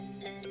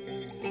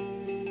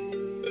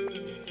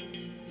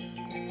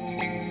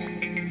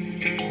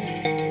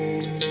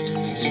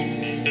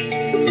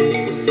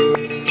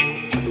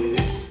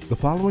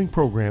following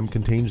program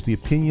contains the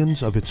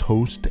opinions of its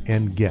host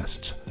and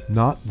guests,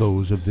 not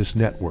those of this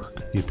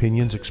network. The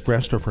opinions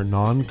expressed are for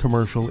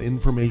non-commercial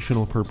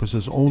informational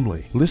purposes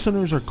only.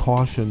 Listeners are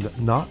cautioned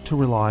not to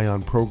rely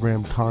on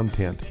program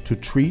content to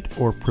treat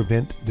or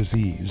prevent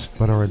disease,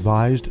 but are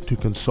advised to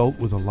consult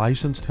with a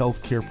licensed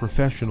healthcare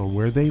professional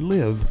where they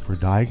live for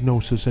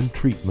diagnosis and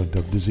treatment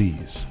of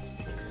disease.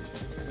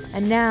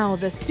 And now,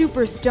 the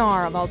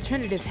superstar of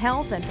alternative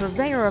health and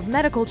purveyor of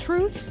medical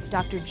truth,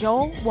 Dr.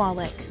 Joel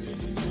Wallach.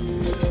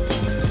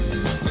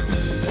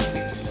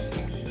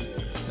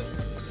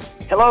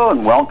 Hello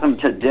and welcome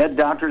to Dead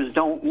Doctors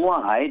Don't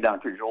Lie.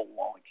 Dr. Joel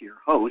Wallach, your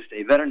host,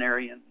 a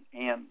veterinarian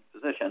and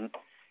physician.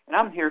 And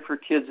I'm here for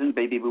kids and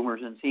baby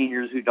boomers and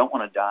seniors who don't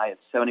want to die at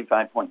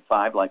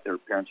 75.5 like their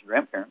parents and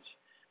grandparents.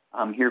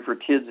 I'm here for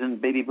kids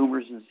and baby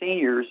boomers and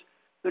seniors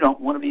who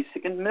don't want to be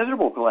sick and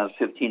miserable for the last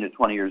 15 to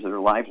 20 years of their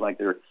life like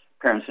their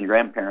parents and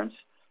grandparents.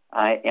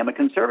 I am a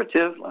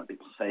conservative. A lot of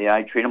people say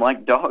I treat them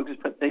like dogs,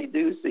 but they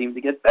do seem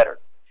to get better.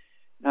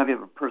 Now, if you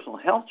have a personal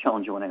health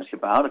challenge you want to ask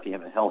about, if you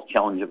have a health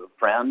challenge of a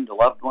friend, a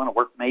loved one, a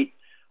workmate,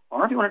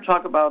 or if you want to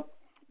talk about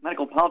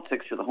medical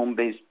politics or the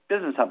home-based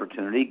business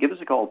opportunity, give us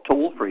a call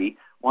toll-free,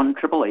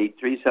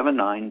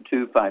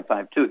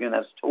 1-888-379-2552. Again,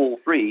 that's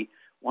toll-free,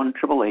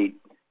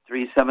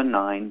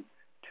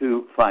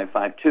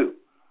 1-888-379-2552.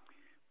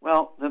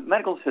 Well, the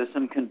medical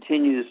system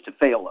continues to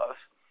fail us,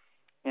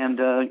 and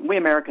we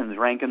Americans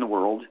rank in the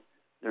world.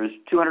 There's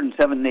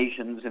 207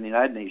 nations in the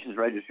United Nations,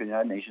 registered in the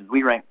United Nations.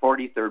 We rank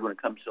 43rd when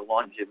it comes to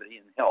longevity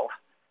and health.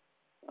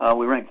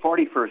 We rank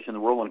 41st in the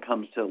world when it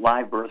comes to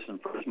live births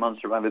and first-month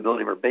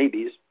survivability of our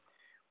babies.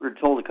 We were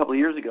told a couple of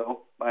years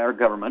ago by our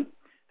government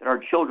that our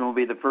children will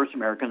be the first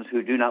Americans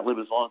who do not live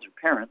as long as their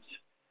parents.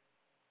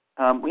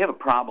 We have a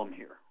problem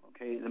here,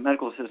 okay? The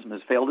medical system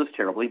has failed us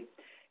terribly,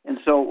 and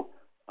so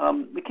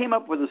we came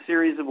up with a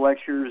series of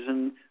lectures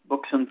and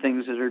books and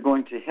things that are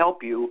going to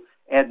help you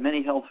add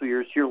many healthy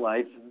years to your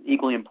life, and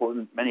equally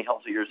important, many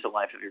healthy years to the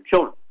life of your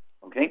children,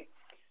 okay?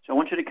 So I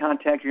want you to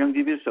contact your Young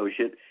DV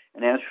associate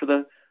and ask for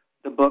the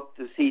book,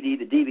 the CD,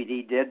 the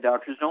DVD, Dead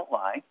Doctors Don't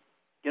Lie.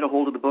 Get a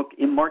hold of the book,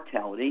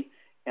 Immortality,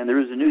 and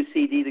there is a new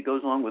CD that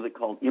goes along with it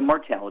called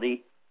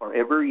Immortality,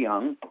 Forever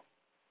Young.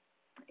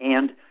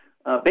 And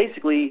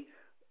basically,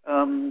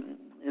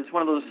 it's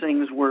one of those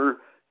things where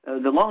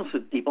the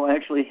longest people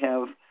actually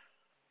have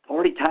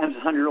 40 times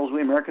the 100-year-olds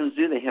we Americans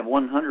do. They have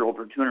 100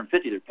 over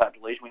 250 of their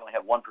population. We only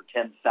have one per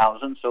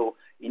 10,000. So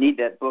you need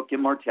that book,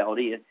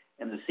 Immortality,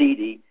 and the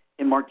CD,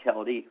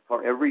 Immortality,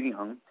 Forever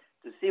Young,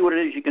 to see what it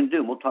is you can do.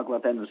 And we'll talk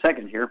about that in a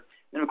second here.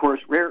 Then, of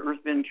course, Rare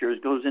Earth Bin Cures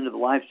goes into the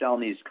lifestyle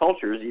in these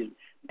cultures, these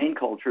main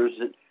cultures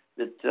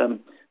that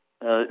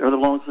are the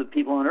longest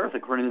people on Earth,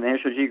 according to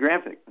National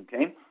Geographic,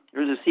 okay?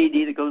 There's a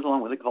CD that goes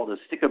along with it called A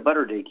Stick of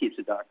Butter Day Keeps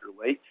the Doctor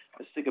Away.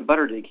 A Stick of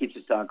Butter Day Keeps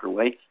the Doctor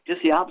Away.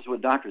 Just the opposite of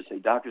what doctors say.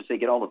 Doctors say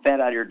get all the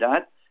fat out of your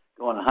diet,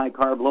 go on a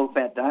high-carb,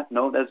 low-fat diet.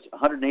 No, that's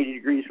 180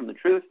 degrees from the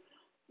truth.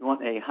 You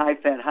want a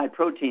high-fat,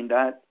 high-protein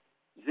diet,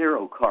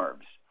 zero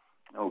carbs,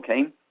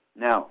 okay?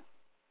 Now,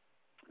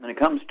 when it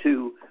comes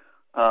to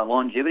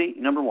longevity,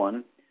 number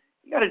one,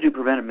 you got to do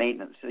preventive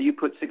maintenance. So you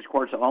put 6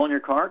 quarts of oil in your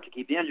car to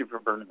keep the engine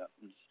from burning up.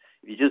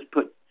 If you just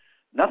put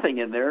nothing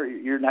in there,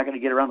 you're not going to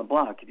get around the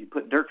block. If you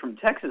put dirt from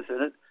Texas in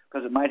it,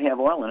 because it might have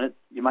oil in it,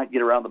 you might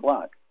get around the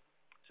block.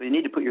 So you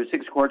need to put your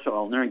 6 quarts of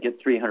oil in there and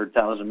get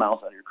 300,000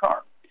 miles out of your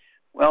car.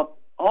 Well,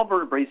 all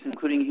vertebrates,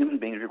 including human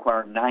beings,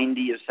 require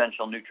 90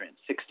 essential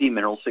nutrients, 60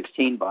 minerals,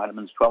 16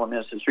 vitamins, 12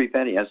 amino acids, 3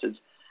 fatty acids.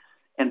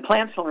 And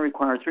plants only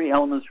require 3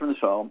 elements from the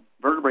soil.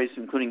 Vertebrates,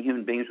 including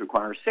human beings,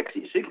 require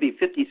 60. So you could be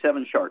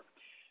 57 short.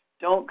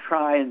 Don't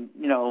try and,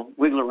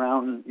 wiggle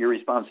around your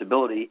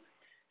responsibility.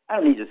 I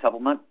don't need to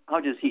supplement.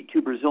 I'll just eat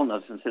 2 Brazil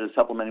nuts instead of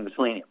supplementing with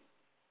selenium.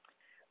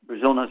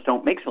 Brazil nuts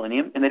don't make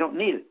selenium, and they don't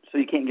need it, so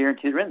you can't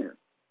guarantee they're in there.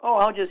 Oh,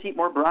 I'll just eat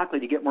more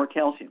broccoli to get more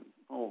calcium.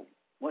 Oh,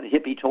 what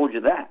hippie told you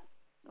that?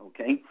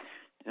 Okay.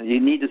 You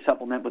need to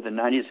supplement with the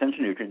 90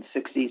 essential nutrients,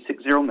 60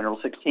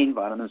 minerals, 16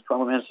 vitamins,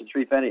 12 amino acids,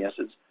 3 fatty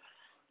acids.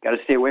 Got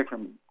to stay away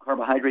from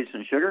carbohydrates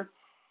and sugar.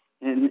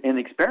 In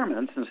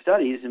experiments and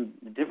studies in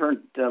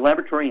different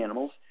laboratory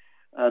animals,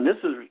 this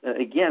is,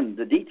 again,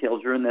 the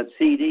details are in that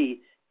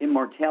CD,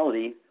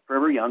 Immortality,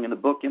 Forever Young, and the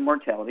book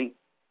Immortality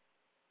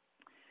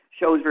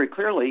shows very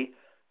clearly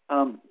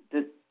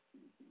that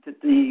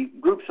the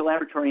groups of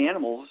laboratory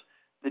animals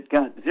that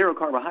got zero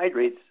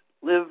carbohydrates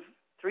live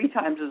 3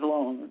 times as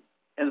long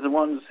as the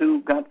ones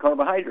who got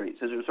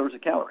carbohydrates as their source of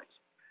calories.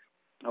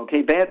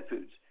 Okay, bad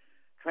foods,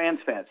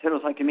 trans fats,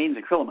 heterocyclamines,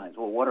 acrylamines.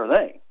 Well, what are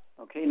they?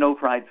 Okay, no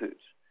fried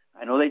foods.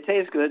 I know they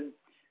taste good,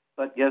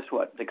 but guess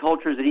what? The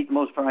cultures that eat the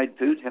most fried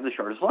foods have the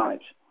shortest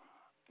lives.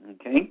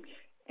 Okay,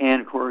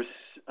 and of course,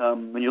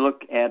 when you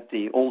look at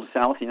the Old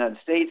South, the United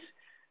States,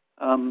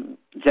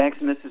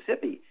 Jackson,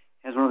 Mississippi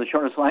has one of the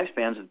shortest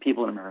lifespans of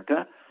people in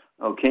America.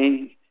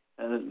 Okay,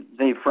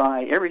 they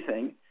fry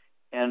everything,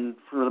 and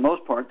for the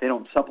most part, they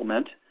don't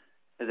supplement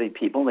as a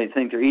people. They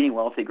think they're eating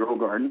well if they grow a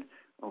garden.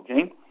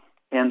 Okay,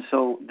 and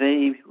so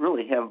they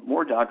really have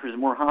more doctors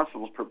and more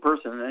hospitals per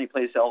person than any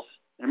place else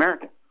in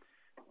America.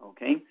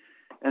 Okay,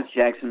 That's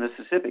Jackson,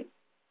 Mississippi.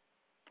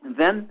 And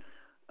then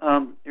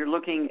you're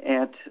looking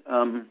at,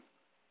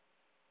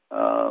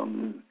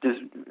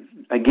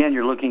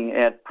 you're looking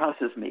at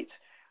processed meats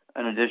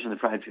in addition to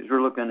fried foods.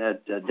 We're looking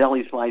at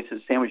deli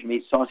slices, sandwich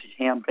meat, sausage,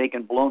 ham,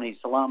 bacon, bologna,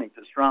 salami,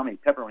 pastrami,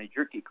 pepperoni,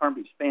 jerky, corned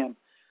beef, spam,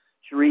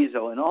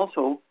 chorizo, and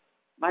also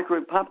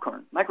microwave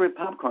popcorn. Microwave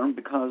popcorn,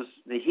 because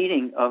the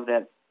heating of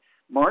that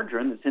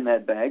margarine that's in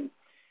that bag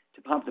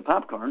to pop the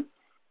popcorn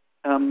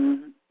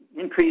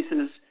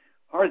increases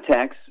heart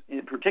attacks,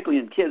 particularly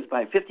in kids,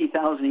 by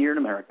 50,000 a year in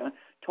America.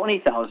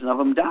 20,000 of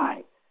them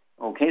die.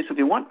 Okay, so if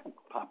you want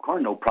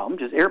popcorn, no problem.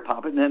 Just air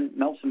pop it and then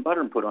melt some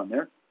butter and put on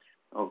there.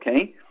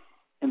 Okay,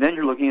 and then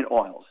you're looking at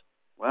oils.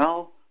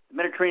 Well, the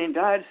Mediterranean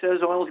diet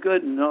says oil is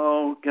good.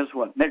 No, guess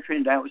what?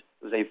 Mediterranean diet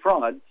was a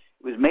fraud. It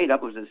was made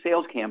up. It was a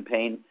sales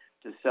campaign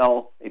to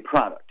sell a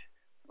product.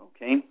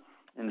 Okay,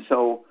 and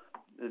so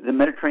the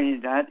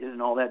Mediterranean diet isn't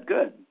all that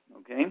good.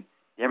 Okay,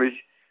 the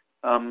average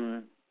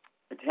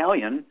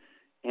Italian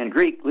and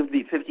Greek live to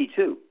be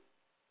 52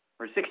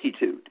 or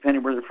 62,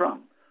 depending where they're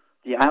from.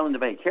 The island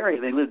of Icaria,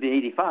 they live to be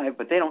 85,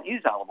 but they don't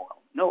use olive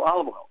oil. No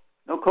olive oil,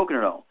 no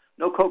coconut oil,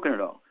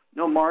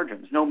 no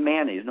margarines, no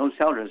mayonnaise, no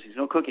salad dressings,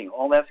 no cooking.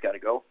 All that's got to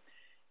go.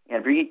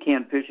 And if you eat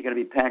canned fish, you got to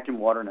be packed in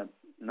water,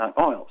 not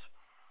oils.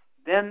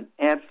 Then,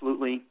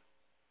 absolutely,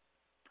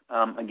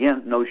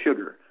 again, no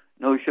sugar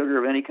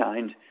of any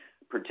kind.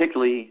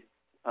 Particularly,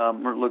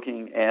 we're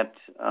looking at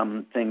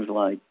things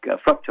like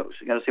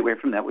fructose. You got to stay away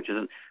from that, which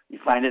is you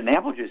find it in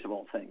apple juice of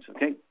all things.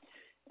 Okay,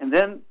 and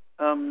then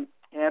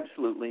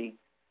absolutely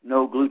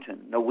no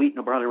gluten, no wheat,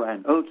 no barley, rye,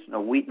 and oats, no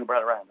wheat, no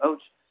barley, rye, and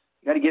oats.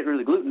 You got to get rid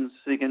of the gluten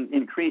so you can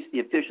increase the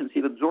efficiency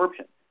of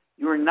absorption.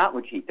 You are not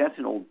what you eat. That's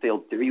an old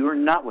failed theory. You are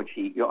not what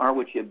you eat. You are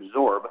what you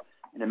absorb.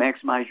 And to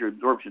maximize your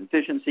absorption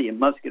efficiency, you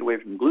must get away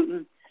from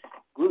gluten.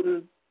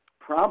 Gluten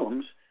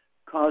problems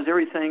cause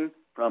everything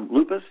from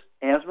lupus,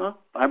 asthma,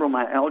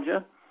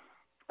 fibromyalgia.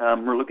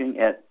 We're looking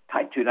at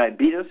type 2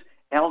 diabetes,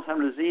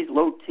 Alzheimer's disease,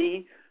 low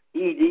T,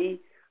 ED,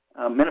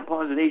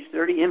 menopause at age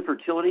 30,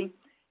 infertility.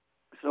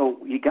 So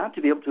you got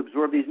to be able to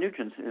absorb these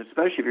nutrients,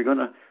 especially if you're going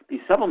to be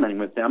supplementing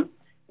with them.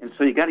 And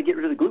so you got to get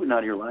rid of the gluten out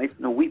of your life.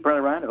 No wheat,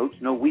 barley, rye, and oats.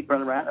 No wheat,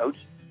 barley, rye, and oats.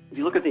 If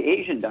you look at the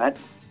Asian diet,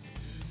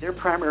 their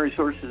primary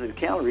sources of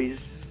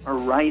calories are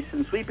rice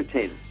and sweet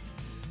potatoes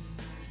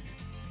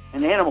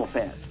and animal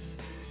fat.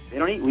 They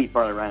don't eat wheat,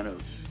 barley, rye, and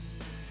oats.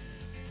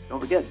 Don't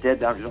forget, Dead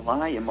Doctors Don't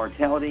Lie,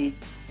 Immortality,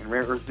 and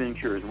Rare Earths Been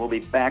Cures. And we'll be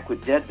back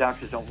with Dead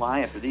Doctors Don't Lie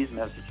after these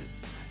messages.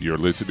 You're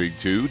listening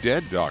to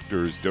Dead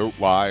Doctors Don't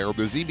Lie on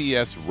the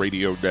ZBS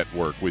Radio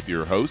Network with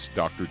your host,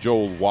 Dr.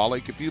 Joel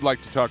Wallach. If you'd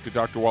like to talk to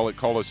Dr. Wallach,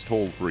 call us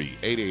toll-free,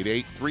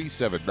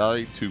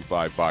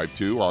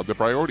 888-379-2552, on the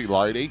priority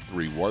line,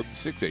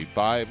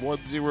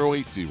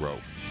 831-685-1080.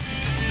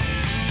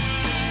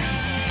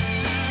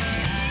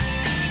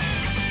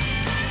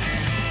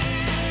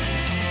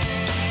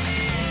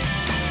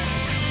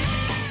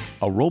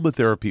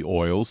 Aromatherapy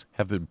oils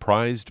have been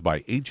prized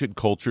by ancient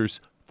cultures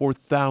for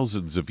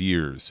thousands of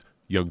years.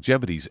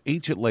 Youngevity's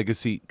ancient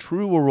legacy,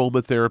 True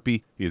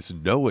Aromatherapy, is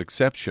no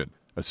exception.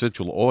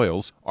 Essential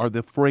oils are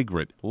the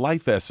fragrant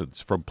life essence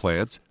from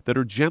plants that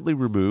are gently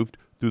removed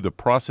through the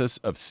process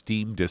of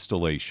steam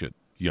distillation.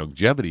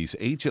 Youngevity's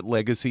ancient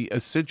legacy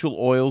essential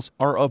oils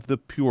are of the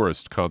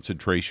purest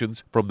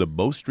concentrations from the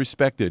most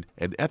respected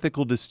and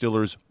ethical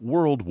distillers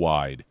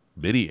worldwide.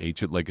 Many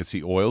ancient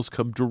legacy oils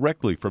come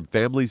directly from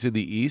families in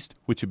the East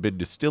which have been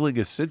distilling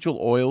essential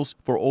oils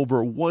for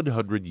over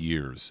 100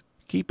 years.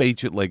 Keep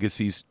Ancient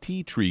Legacy's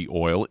tea tree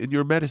oil in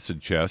your medicine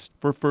chest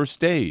for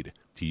first aid.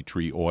 Tea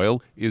tree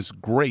oil is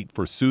great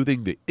for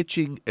soothing the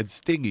itching and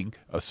stinging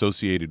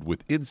associated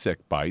with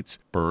insect bites,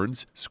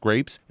 burns,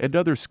 scrapes, and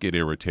other skin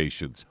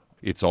irritations.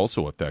 It's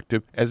also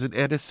effective as an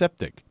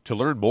antiseptic. To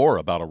learn more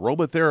about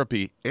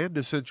aromatherapy and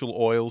essential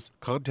oils,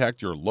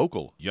 contact your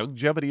local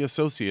Youngevity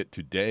associate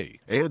today.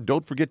 And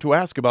don't forget to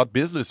ask about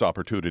business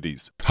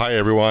opportunities. Hi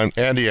everyone,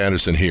 Andy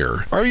Anderson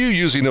here. Are you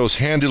using those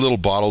handy little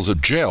bottles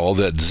of gel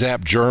that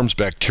zap germs,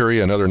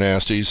 bacteria, and other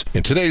nasties?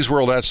 In today's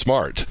world, that's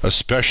smart,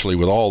 especially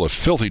with all the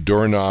filthy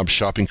doorknobs,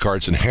 shopping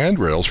carts, and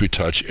handrails we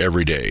touch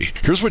every day.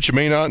 Here's what you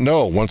may not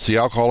know. Once the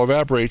alcohol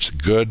evaporates,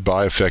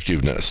 goodbye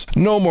effectiveness.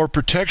 No more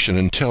protection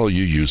until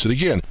you use it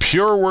again.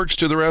 PureWorks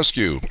to the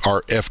rescue.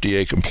 Our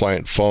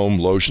FDA-compliant foam,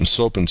 lotion,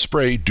 soap, and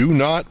spray do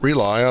not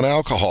rely on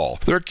alcohol.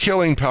 Their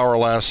killing power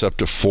lasts up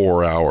to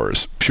 4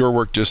 hours.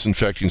 PureWorks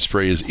disinfecting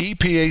spray is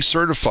EPA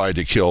certified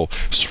to kill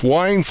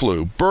swine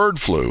flu, bird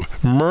flu,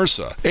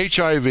 MRSA,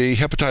 HIV,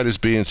 hepatitis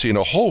B and C, and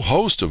a whole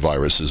host of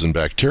viruses and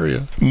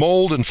bacteria.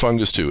 Mold and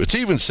fungus too. It's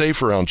even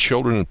safe around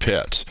children and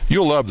pets.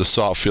 You'll love the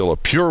soft feel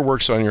of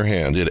PureWorks on your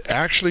hand. It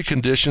actually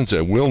conditions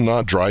and will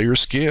not dry your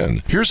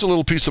skin. Here's a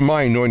little peace of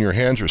mind knowing your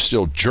hands are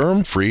still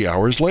germ-free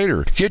hours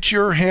later. Get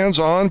your hands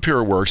on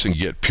PureWorks and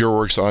get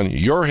PureWorks on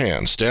your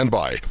hands. Stand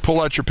by.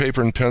 Pull out your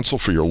paper and pencil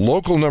for your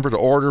local number to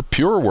order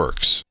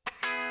PureWorks.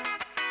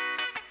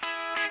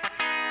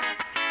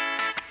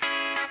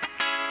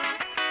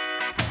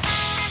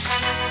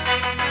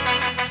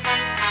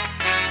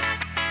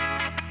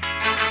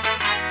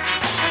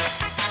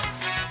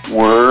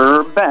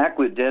 We're back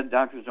with Dead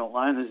Doctors Don't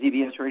Lie on the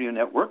ZBS Radio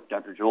Network.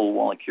 Dr. Joel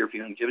Wallach here for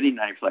Longevity,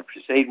 90 for Life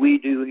Crusade. We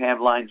do have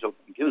lines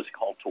open. Give us a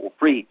call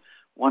toll-free,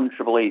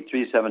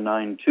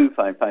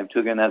 1-888-379-2552.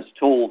 Again, that's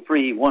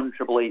toll-free,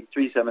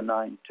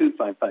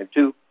 1-888-379-2552.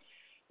 And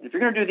if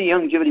you're going to do the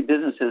longevity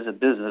business as a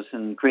business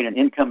and create an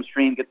income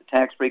stream, get the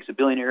tax breaks of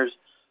billionaires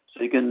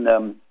so you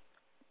can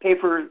pay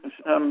for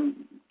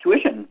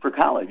tuition for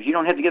college. You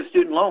don't have to get a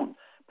student loan.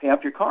 Pay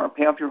off your car,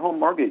 pay off your home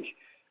mortgage.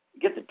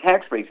 Get the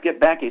tax breaks,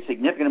 get back a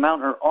significant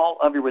amount or all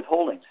of your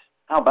withholdings.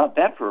 How about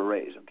that for a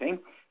raise, okay?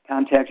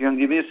 Contact your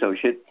Longevity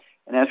associate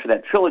and ask for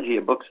that trilogy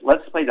of books,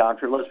 Let's Play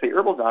Doctor, Let's Play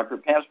Herbal Doctor,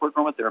 Passport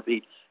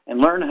Aromatherapy,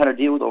 and learn how to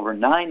deal with over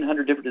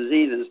 900 different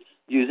diseases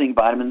using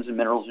vitamins and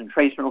minerals and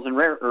trace minerals and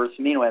rare earths,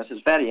 amino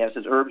acids, fatty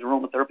acids, herbs,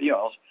 aromatherapy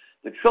oils.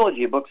 The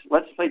trilogy of books,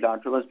 Let's Play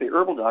Doctor, Let's Play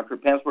Herbal Doctor,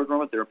 Passport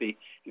Aromatherapy.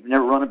 If you've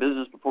never run a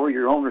business before,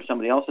 your own or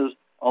somebody else's,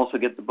 also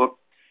get the book,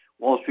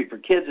 Wall Street for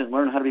Kids, and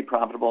learn how to be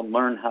profitable and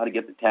learn how to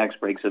get the tax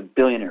breaks of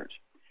billionaires.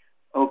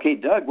 Okay,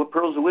 Doug, what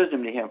pearls of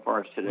wisdom do you have for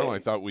us today? Well, I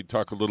thought we'd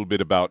talk a little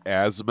bit about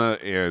asthma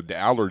and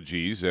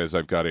allergies, as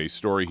I've got a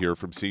story here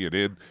from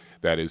CNN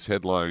that is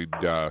headlined,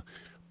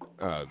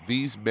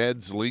 These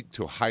Meds Linked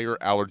to Higher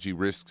Allergy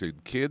Risks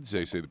in Kids.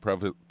 They say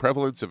the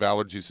prevalence of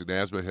allergies and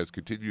asthma has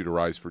continued to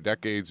rise for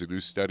decades. A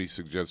new study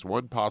suggests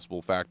one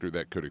possible factor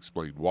that could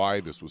explain why.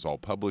 This was all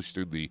published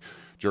in the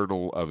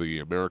Journal of the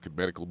American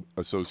Medical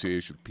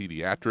Association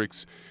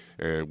Pediatrics,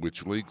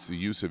 which links the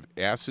use of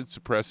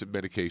acid-suppressive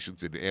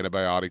medications and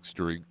antibiotics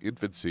during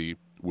infancy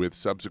with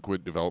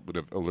subsequent development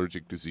of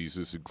allergic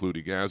diseases,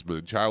 including asthma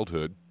in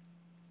childhood.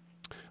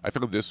 I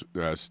found this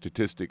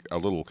statistic a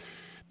little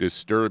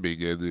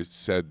disturbing, and it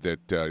said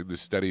that in the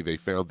study they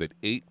found that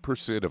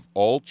 8% of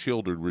all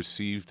children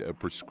received a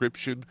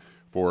prescription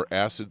for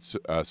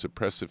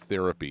acid-suppressive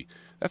therapy.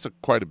 That's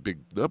quite a big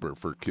number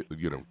for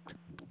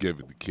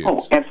given to kids.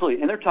 Oh,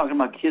 absolutely, and they're talking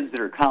about kids that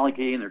are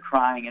colicky and they're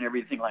crying and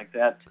everything like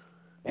that.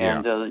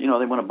 And,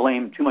 they want to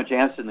blame too much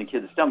acid in the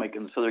kid's stomach,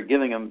 and so they're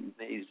giving them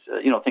these,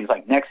 things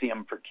like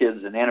Nexium for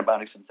kids and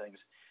antibiotics and things.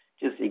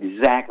 Just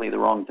exactly the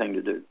wrong thing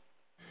to do.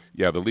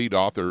 Yeah, the lead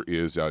author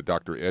is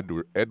Dr.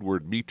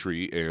 Edward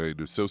Mitri,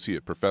 an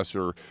associate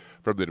professor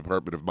from the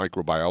Department of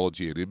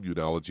Microbiology and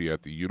Immunology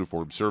at the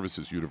Uniformed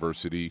Services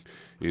University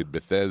in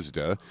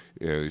Bethesda.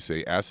 And they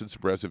say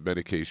acid-suppressive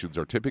medications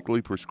are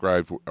typically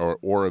prescribed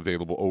or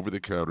available over the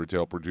counter to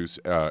help reduce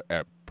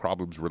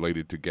problems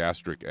related to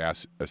gastric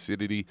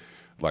acidity,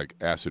 like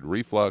acid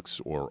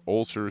reflux or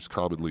ulcers,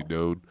 commonly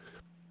known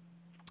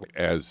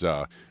as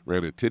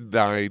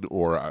ranitidine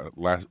or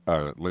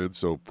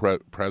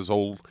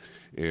lansoprazole.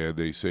 And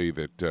they say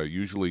that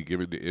usually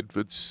given to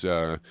infants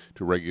to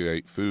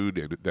regulate food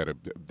and that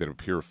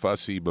appear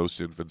fussy.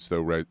 Most infants,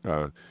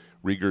 though,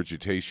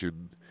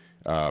 regurgitation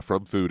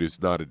from food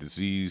is not a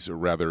disease, or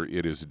rather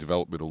it is a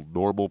developmental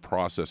normal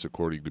process,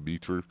 according to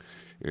Mitra.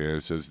 And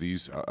it says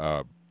these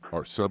are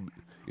some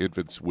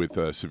infants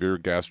with severe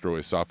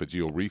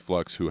gastroesophageal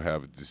reflux who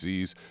have a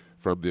disease.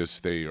 From this,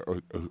 they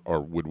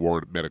would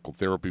warrant medical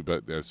therapy,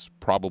 but it's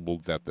probable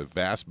that the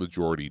vast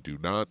majority do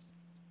not.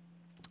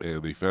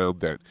 And they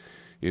found that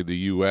in the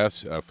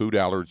U.S., food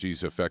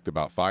allergies affect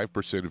about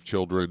 5% of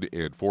children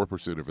and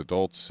 4% of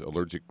adults.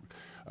 Allergic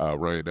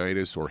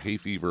rhinitis or hay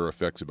fever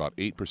affects about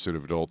 8%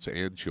 of adults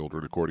and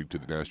children, according to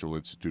the National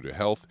Institute of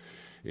Health.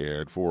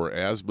 And for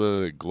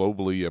asthma,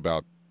 globally,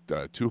 about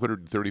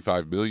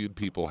 235 million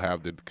people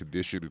have the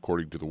condition,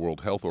 according to the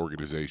World Health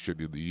Organization.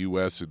 In the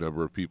U.S., the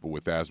number of people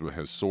with asthma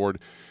has soared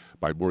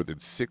by more than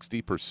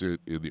 60%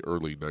 in the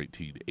early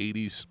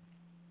 1980s.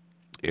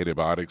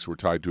 Antibiotics were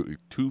tied to a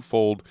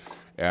twofold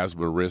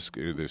asthma risk.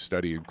 The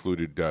study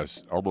included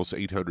almost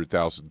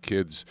 800,000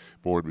 kids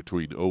born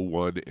between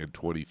 2001 and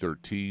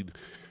 2013.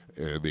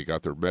 And they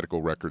got their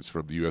medical records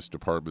from the U.S.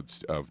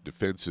 Department of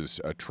Defense's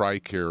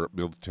TRICARE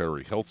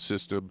military health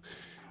system.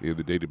 In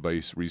the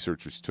database,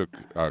 researchers took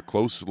a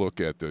close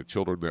look at the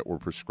children that were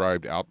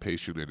prescribed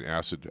outpatient and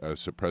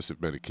acid-suppressive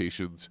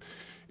medications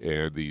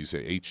and these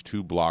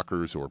H2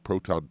 blockers or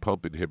proton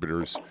pump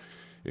inhibitors.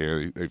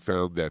 And they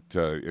found that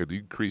an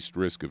increased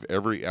risk of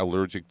every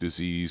allergic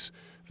disease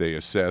they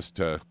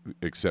assessed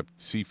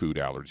except seafood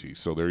allergies.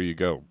 So there you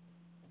go.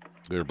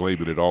 They're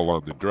blaming it all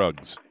on the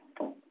drugs.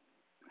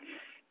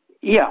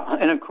 Yeah,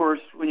 and of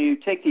course, when you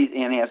take these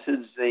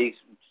antacids, they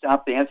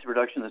stop the acid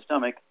production in the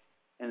stomach,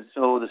 and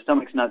so the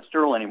stomach's not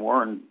sterile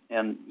anymore,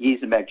 and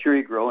yeast and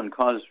bacteria grow and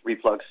cause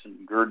reflux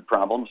and GERD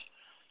problems.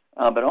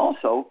 But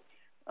also,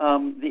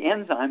 the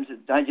enzymes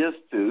that digest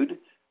food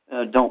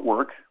don't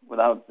work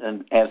without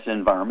an acid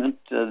environment.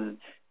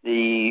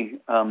 The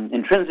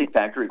intrinsic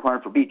factor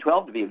required for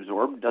B12 to be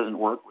absorbed doesn't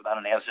work without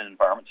an acid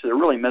environment. So they're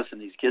really messing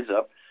these kids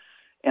up.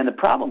 And the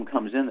problem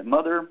comes in that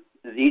mother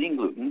is eating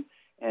gluten,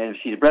 and if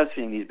she's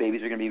breastfeeding these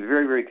babies, they're going to be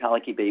very, very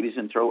colicky babies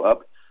and throw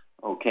up,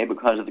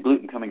 because of the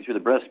gluten coming through the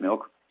breast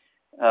milk.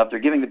 If they're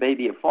giving the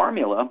baby a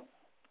formula,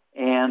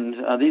 and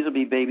these will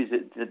be babies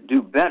that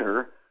do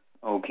better,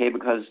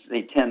 because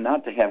they tend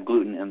not to have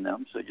gluten in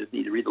them. So you just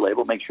need to read the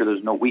label, make sure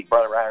there's no wheat,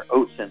 barley, rye, or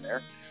oats in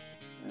there.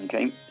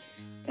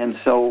 And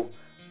so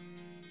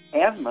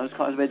Asthma is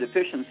caused by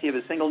deficiency of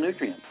a single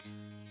nutrient.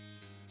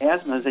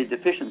 Asthma is a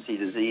deficiency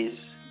disease,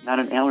 not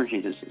an allergy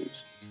disease.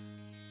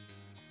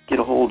 Get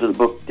a hold of the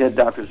book, Dead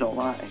Doctors Don't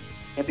Lie.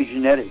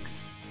 Epigenetics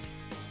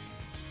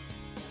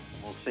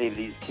will save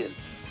these kids.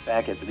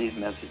 Back after these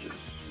messages.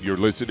 You're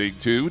listening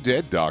to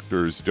Dead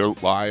Doctors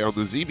Don't Lie on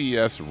the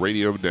ZBS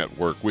Radio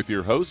Network with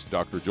your host,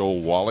 Dr.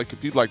 Joel Wallach.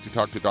 If you'd like to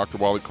talk to Dr.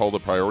 Wallach, call the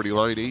priority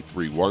line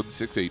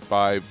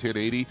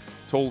 831-685-1080,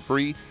 toll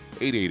free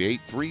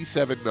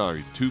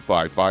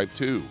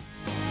 888-379-2552.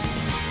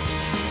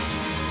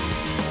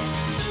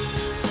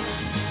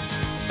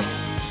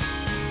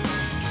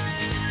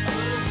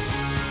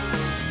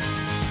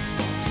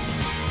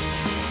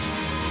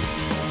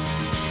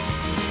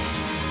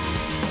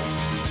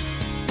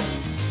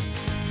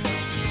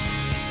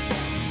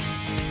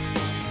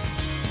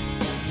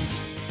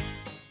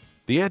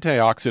 The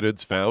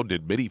antioxidants found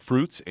in many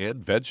fruits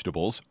and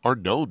vegetables are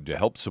known to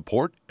help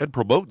support and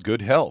promote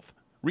good health.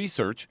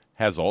 Research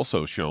has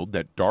also shown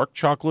that dark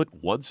chocolate,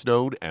 once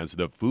known as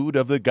the food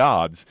of the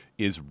gods,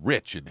 is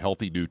rich in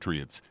healthy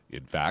nutrients.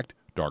 In fact,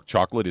 dark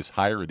chocolate is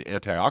higher in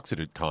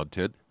antioxidant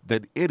content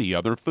than any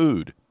other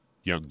food.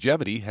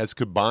 Youngevity has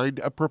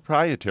combined a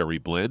proprietary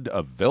blend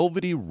of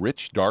velvety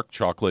rich dark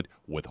chocolate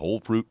with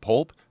whole fruit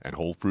pulp and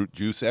whole fruit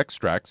juice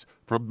extracts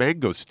from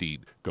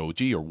mangosteen,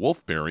 goji or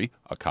wolfberry,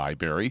 acai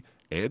berry,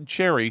 and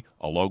cherry,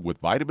 along with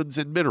vitamins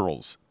and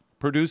minerals,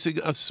 producing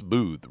a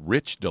smooth,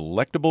 rich,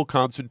 delectable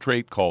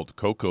concentrate called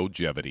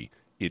Cocogevity.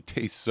 It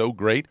tastes so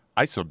great,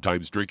 I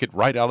sometimes drink it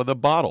right out of the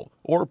bottle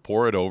or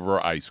pour it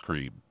over ice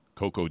cream.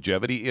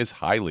 Cocogevity is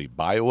highly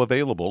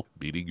bioavailable,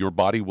 meaning your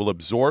body will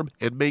absorb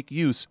and make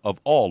use of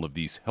all of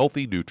these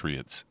healthy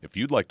nutrients. If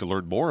you'd like to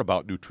learn more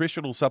about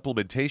nutritional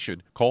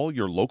supplementation, call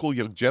your local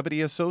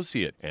Youngevity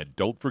associate, and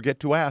don't forget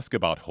to ask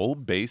about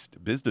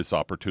home-based business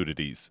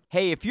opportunities.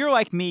 Hey, if you're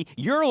like me,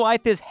 your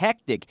life is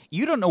hectic.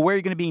 You don't know where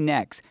you're going to be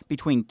next.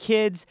 Between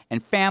kids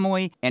and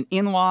family and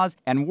in-laws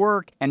and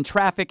work and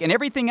traffic and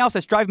everything else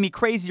that's driving me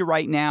crazy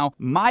right now,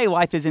 my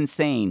life is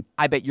insane.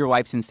 I bet your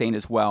life's insane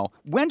as well.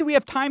 When do we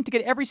have time to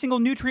get every single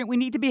nutrient we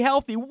need to be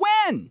healthy?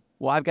 When?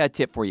 Well, I've got a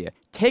tip for you.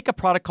 Take a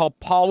product called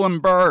Pollen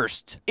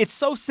Burst. It's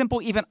so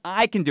simple, even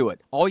I can do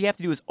it. All you have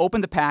to do is open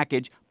the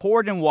package,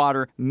 pour it in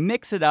water,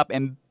 mix it up,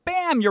 and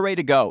bam, you're ready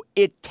to go.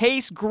 It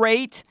tastes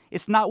great.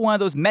 It's not one of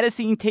those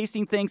medicine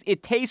tasting things.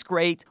 It tastes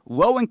great,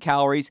 low in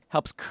calories,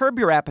 helps curb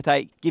your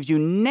appetite, gives you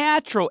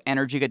natural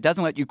energy that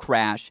doesn't let you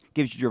crash,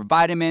 gives you your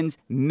vitamins,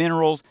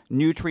 minerals,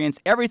 nutrients,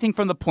 everything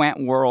from the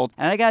plant world.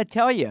 And I gotta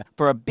tell you,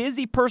 for a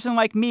busy person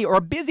like me or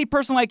a busy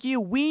person like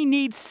you, we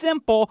need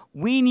simple,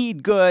 we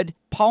need good.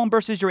 Pollen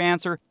Burst is your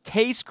answer.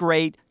 Tastes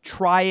great.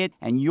 Try it,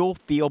 and you'll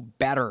feel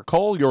better.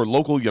 Call your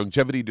local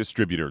Youngevity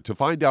distributor to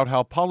find out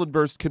how Pollen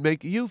Burst can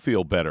make you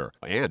feel better.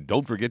 And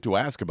don't forget to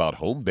ask about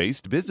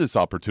home-based business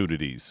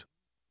opportunities.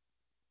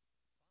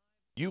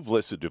 You've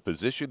listened to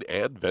physician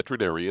and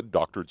veterinarian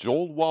Dr.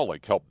 Joel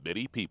Wallach help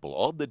many people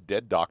on the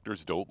Dead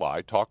Doctors Don't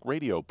Lie talk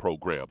radio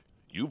program.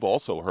 You've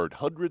also heard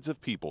hundreds of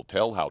people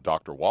tell how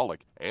Dr.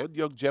 Wallach and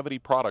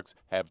Youngevity products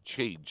have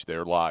changed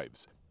their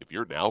lives. If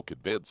you're now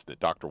convinced that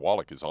Dr.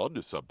 Wallach is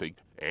onto something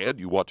and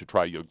you want to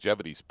try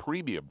Youngevity's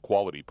premium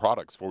quality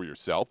products for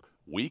yourself,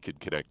 we can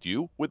connect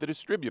you with a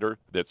distributor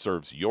that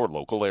serves your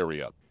local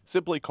area.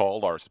 Simply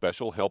call our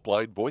special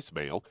helpline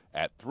voicemail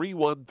at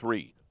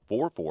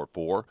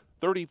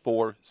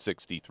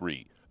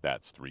 313-444-3463.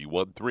 That's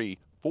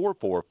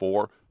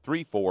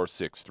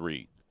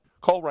 313-444-3463.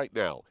 Call right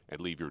now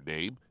and leave your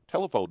name,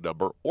 telephone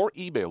number, or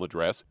email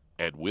address,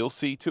 and we'll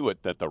see to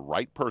it that the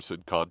right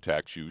person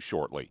contacts you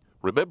shortly.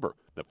 Remember,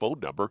 the phone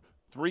number,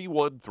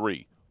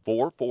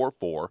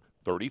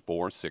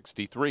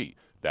 313-444-3463.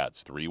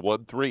 That's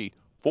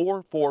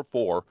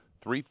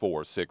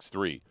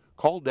 313-444-3463.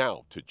 Call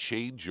now to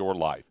change your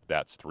life.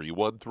 That's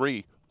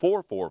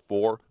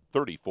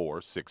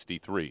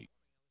 313-444-3463.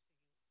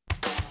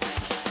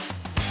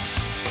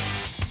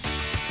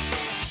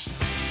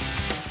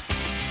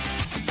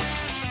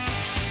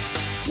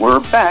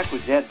 We're back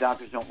with Dead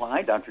Doctors Don't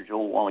Lie. Dr.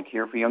 Joel Wallach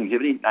here for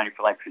Youngevity, 90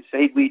 for Life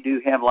Crusade. We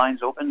do have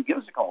lines open. Give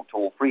us a call,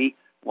 toll-free,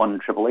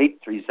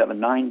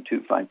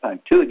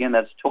 1-888-379-2552. Again,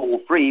 that's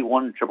toll-free,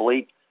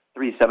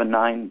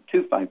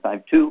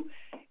 1-888-379-2552.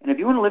 And if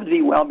you want to live to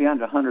be well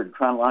beyond 100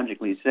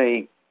 chronologically,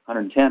 say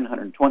 110,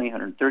 120,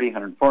 130,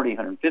 140,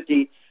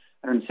 150,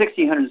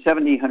 160,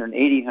 170,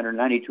 180,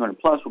 190, 200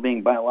 plus, while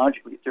being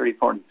biologically 30,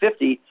 40,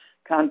 50,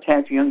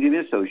 contact your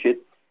Youngevity associate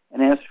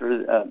and ask for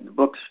the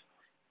books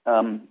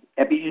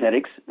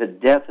Epigenetics, The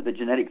Death of the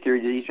Genetic Theory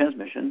of Disease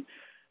Transmission,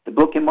 the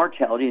book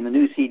Immortality, and the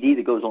new CD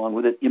that goes along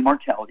with it,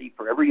 Immortality,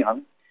 Forever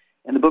Young,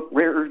 and the book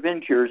Rare Earth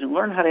Ben Cures, and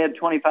learn how to add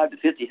 25 to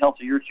 50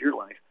 healthy years to your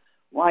life.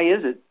 Why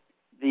is it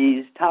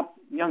these top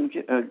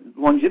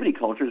longevity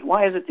cultures,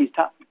 why is it these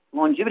top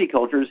longevity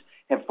cultures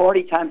have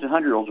 40 times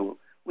 100-year-olds than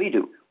we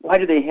do? Why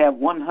do they have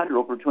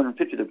 100 per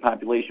 250 of their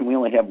population? We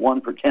only have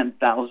 1 per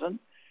 10,000.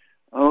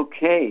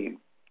 Okay.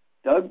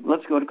 Doug,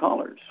 let's go to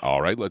callers.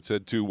 All right, let's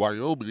head to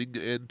Wyoming.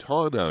 And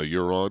Tana,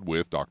 you're on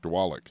with Dr.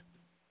 Wallach.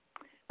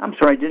 I'm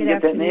sorry, I didn't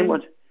get that name.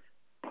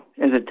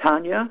 Is it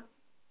Tanya?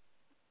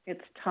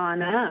 It's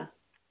Tana.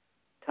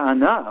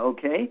 Tana,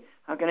 okay.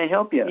 How can I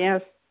help you?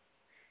 Yes.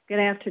 Good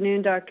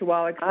afternoon, Dr.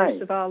 Wallach. Hi.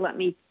 First of all, let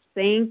me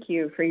thank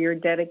you for your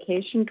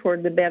dedication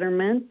toward the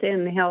betterment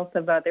and the health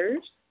of others.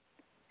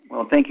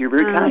 Well, thank you.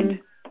 You're very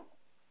kind.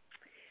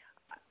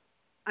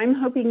 I'm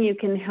hoping you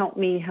can help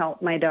me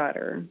help my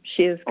daughter.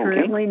 She is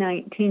currently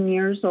 19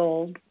 years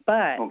old,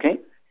 but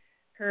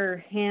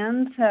her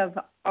hands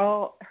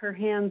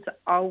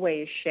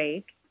always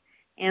shake,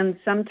 and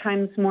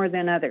sometimes more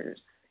than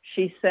others.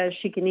 She says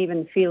she can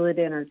even feel it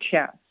in her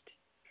chest.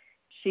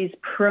 She's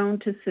prone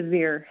to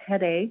severe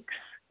headaches,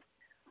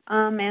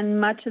 and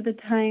much of the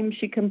time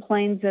she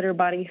complains that her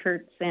body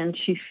hurts and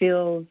she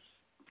feels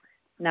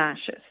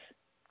nauseous.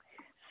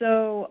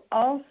 So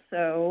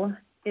also,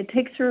 it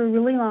takes her a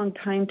really long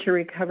time to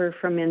recover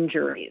from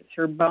injuries,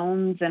 her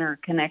bones and her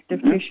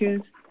connective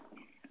tissues.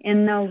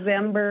 In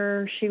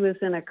November, she was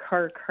in a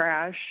car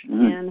crash,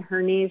 and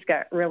her knees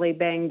got really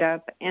banged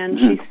up, and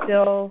she's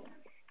still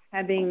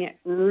having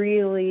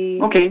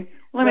really... Okay,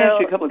 let me ask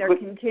you a couple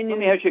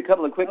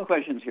of quick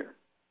questions here.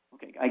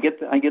 Okay, I get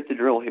the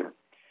drill here.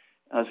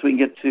 So we can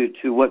get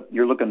to what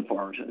you're looking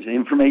for,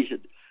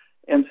 information.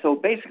 And so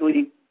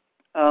basically,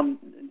 does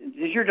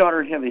your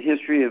daughter have a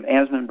history of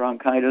asthma and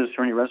bronchitis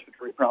or any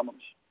respiratory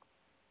problems?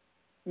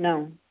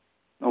 No.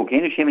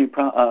 Okay, does she have any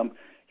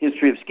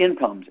history of skin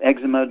problems,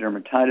 eczema,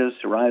 dermatitis,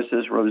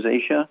 psoriasis,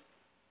 rosacea?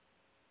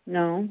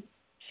 No.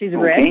 She's a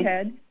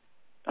redhead.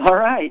 All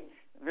right.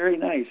 Very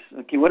nice.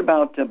 Okay, what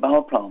about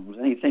bowel problems?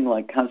 Anything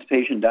like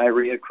constipation,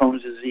 diarrhea,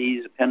 Crohn's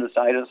disease,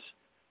 appendicitis?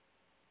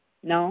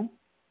 No.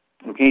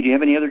 Okay, do you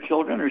have any other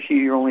children, or is she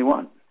your only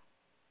one?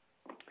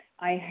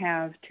 I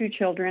have 2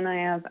 children. I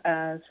have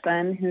a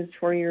son who's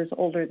 4 years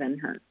older than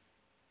her.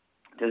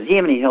 Does he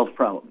have any health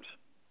problems?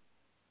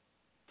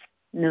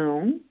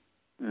 No.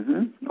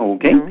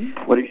 Okay. No.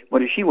 What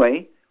does she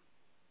weigh?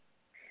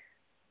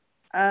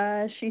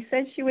 She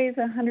said she weighs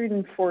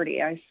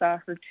 140. I saw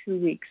her 2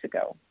 weeks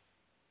ago.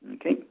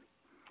 Okay.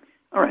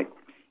 All right.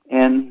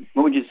 And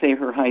what would you say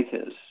her height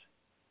is?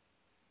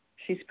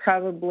 She's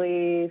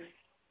probably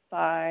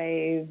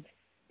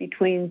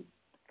between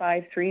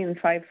 5'3" and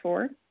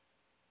 5'4".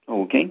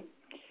 Okay.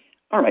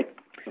 All right.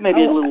 So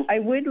maybe a little. I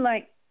would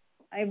like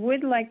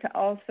to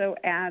also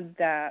add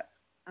that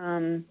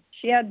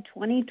she had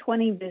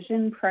 20/20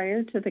 vision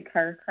prior to the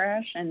car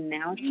crash, and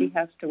now she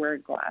has to wear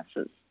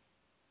glasses.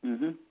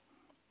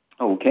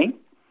 Okay.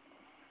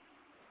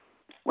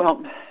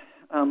 Well,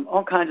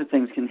 all kinds of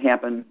things can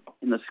happen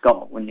in the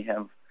skull when you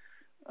have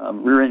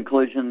rear-end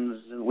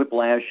collisions and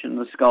whiplash in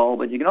the skull,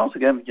 but you can also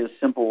get just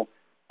simple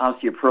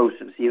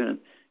osteoporosis, even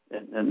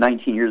at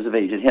 19 years of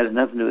age. It has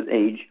nothing to do with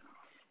age.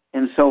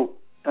 And so,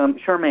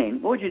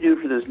 Charmaine, what would you do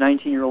for this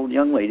 19-year-old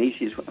young lady?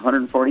 She's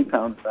 140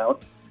 pounds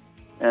about,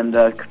 and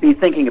could be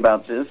thinking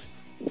about this.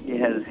 She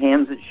has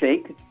hands that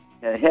shake,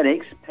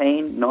 headaches,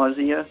 pain,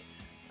 nausea,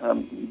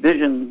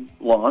 vision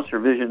loss or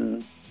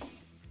vision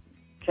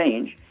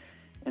change.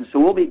 And so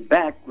we'll be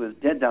back with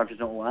Dead Doctors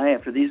Don't Lie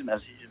after these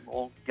messages, and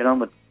we'll get on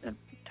with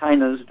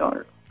Tina's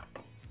daughter.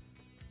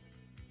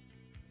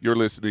 You're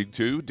listening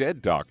to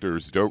Dead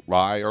Doctors Don't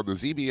Lie on the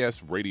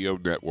ZBS Radio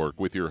Network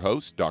with your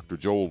host, Dr.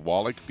 Joel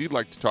Wallach. If you'd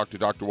like to talk to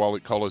Dr.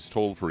 Wallach, call us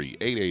toll-free,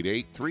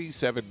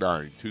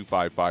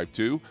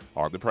 888-379-2552.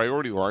 On the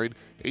priority line,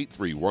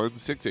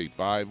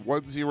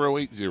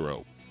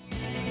 831-685-1080.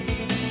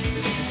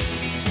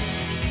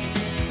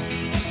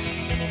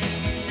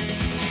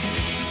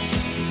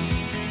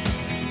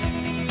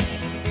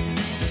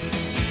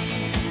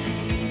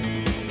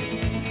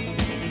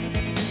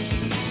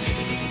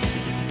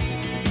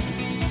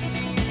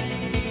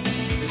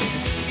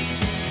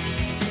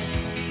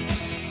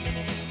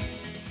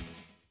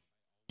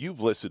 You've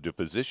listened to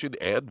physician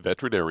and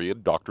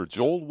veterinarian Dr.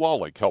 Joel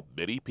Wallach help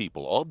many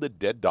people on the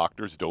Dead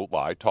Doctors Don't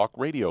Lie talk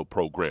radio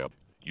program.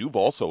 You've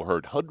also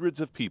heard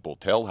hundreds of people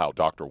tell how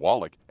Dr.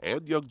 Wallach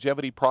and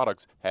Youngevity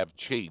products have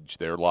changed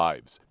their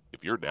lives.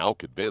 If you're now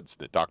convinced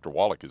that Dr.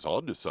 Wallach is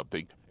onto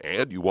something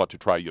and you want to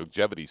try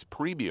Youngevity's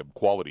premium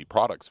quality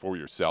products for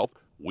yourself,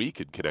 we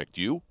can connect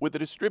you with a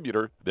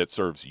distributor that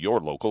serves your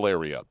local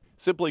area.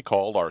 Simply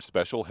call our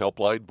special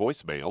helpline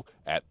voicemail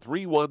at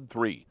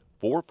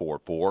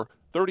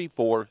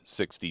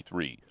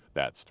 313-444-3463.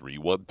 That's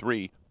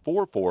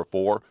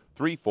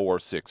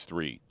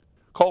 313-444-3463.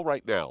 Call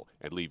right now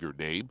and leave your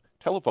name,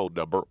 telephone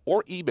number,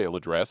 or email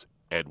address,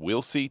 and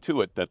we'll see to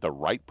it that the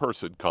right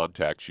person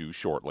contacts you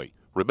shortly.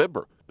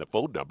 Remember, the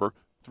phone number,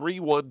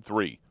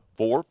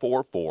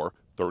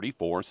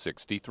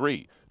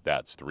 313-444-3463.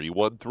 That's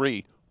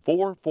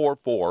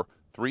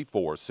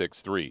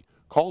 313-444-3463.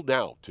 Call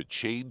now to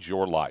change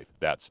your life.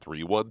 That's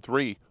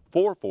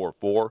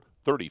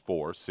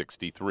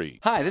 313-444-3463.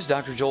 Hi, this is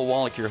Dr. Joel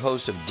Wallach, your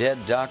host of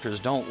Dead Doctors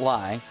Don't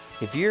Lie.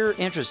 If you're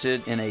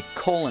interested in a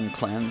colon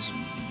cleanse,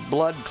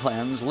 blood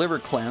cleanse, liver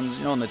cleanse,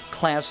 in the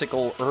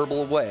classical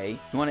herbal way,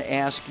 you want to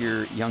ask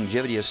your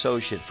Youngevity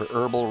associate for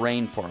Herbal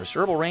Rainforest.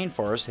 Herbal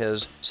Rainforest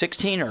has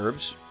 16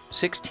 herbs,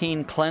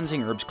 16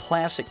 cleansing herbs,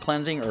 classic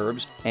cleansing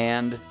herbs,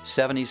 and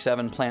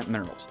 77 plant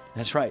minerals.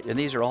 That's right, and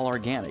these are all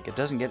organic. It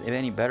doesn't get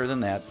any better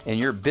than that. In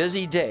your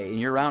busy day, and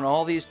you're around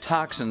all these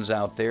toxins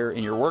out there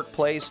in your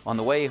workplace, on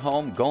the way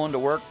home, going to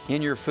work,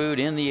 in your food,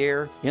 in the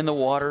air, in the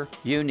water,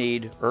 you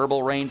need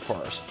Herbal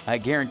Rainforest. I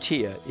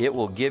guarantee you, it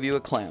will give you a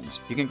cleanse.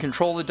 You can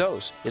control the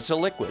dose. It's a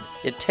liquid.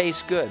 It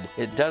tastes good.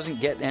 It doesn't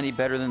get any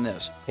better than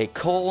this. A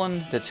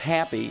colon that's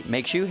happy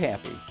makes you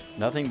happy.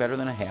 Nothing better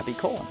than a happy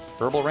colon.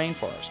 Herbal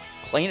Rainforest.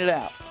 Clean it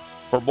out.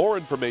 For more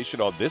information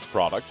on this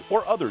product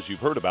or others you've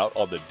heard about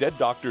on the Dead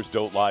Doctors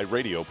Don't Lie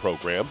radio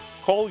program,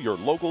 call your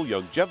local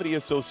Youngevity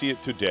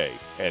associate today.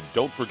 And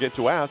don't forget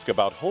to ask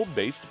about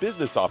home-based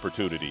business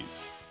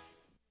opportunities.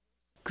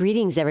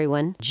 Greetings,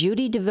 everyone.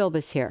 Judy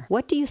DeVilbus here.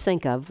 What do you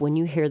think of when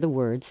you hear the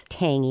words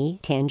tangy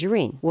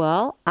tangerine?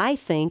 Well, I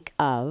think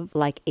of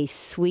like a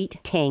sweet,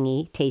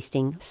 tangy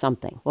tasting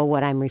something. Well,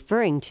 what I'm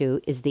referring to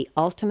is the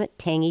Ultimate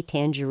Tangy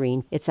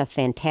Tangerine. It's a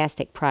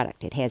fantastic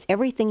product. It has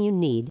everything you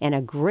need, and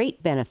a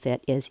great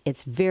benefit is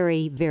it's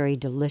very, very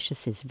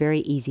delicious. It's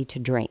very easy to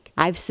drink.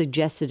 I've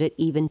suggested it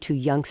even to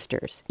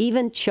youngsters.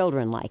 Even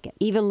children like it.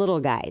 Even little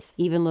guys.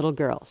 Even little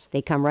girls.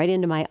 They come right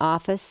into my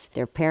office.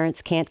 Their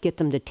parents can't get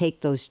them to take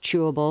those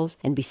chewables,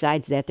 and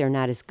besides that, they're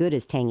not as good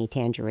as Tangy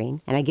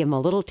Tangerine. And I give them a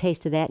little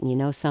taste of that, and you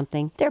know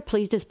something? They're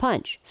pleased as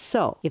punch.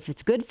 So, if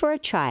it's good for a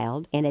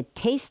child and it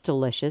tastes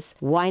delicious,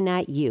 why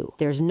not you?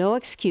 There's no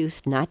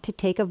excuse not to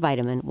take a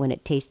vitamin when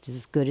it tastes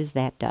as good as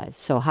that does.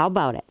 So how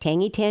about it?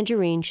 Tangy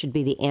Tangerine should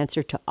be the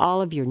answer to all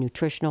of your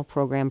nutritional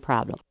program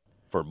problems.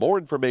 For more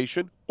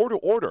information or to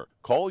order,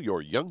 call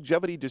your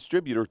Youngevity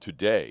distributor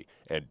today.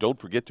 And don't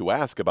forget to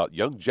ask about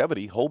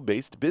Youngevity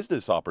home-based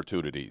business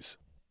opportunities.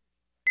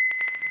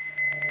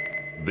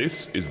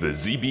 This is the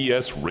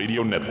ZBS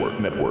Radio Network.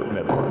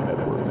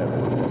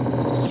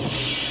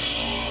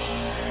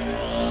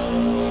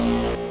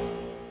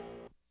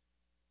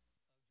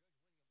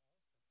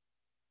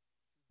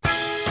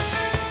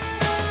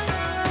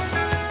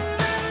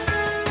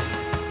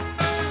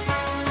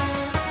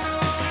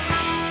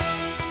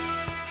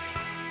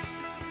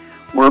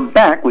 We're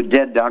back with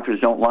Dead Doctors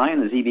Don't Lie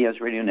on the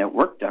ZBS Radio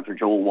Network. Dr.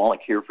 Joel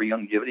Wallach here for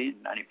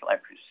Youngevity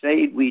 95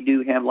 Crusade. We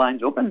do have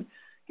lines open.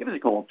 Give us a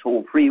call,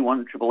 toll-free,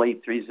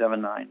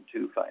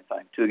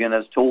 1-888-379-2552. Again,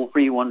 that's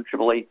toll-free,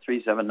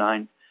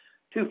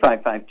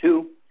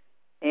 1-888-379-2552.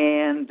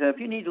 And if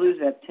you need to lose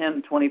that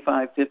 10,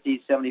 25,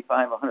 50,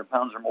 75, 100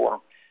 pounds or more,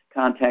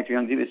 contact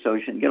your Youngevity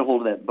associate and get a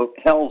hold of that book,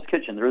 Hell's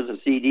Kitchen. There is a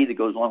CD that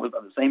goes along with it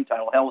by the same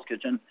title, Hell's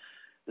Kitchen.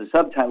 The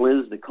subtitle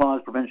is The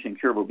Cause, Prevention, and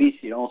Cure of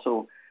Obesity. It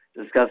also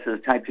discusses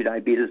type 2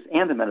 diabetes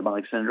and the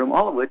metabolic syndrome,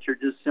 all of which are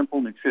just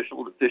simple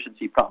nutritional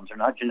deficiency problems. They're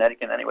not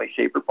genetic in any way,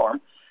 shape, or form.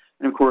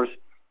 And, of course,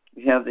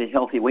 we have the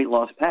Healthy Weight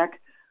Loss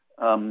Pack,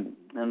 and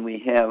we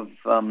have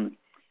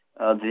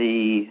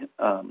the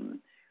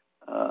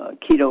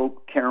Keto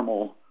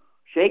Caramel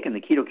Shake and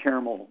the Keto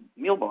Caramel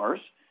Meal Bars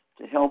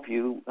to help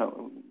you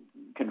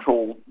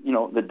control,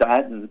 the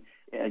diet and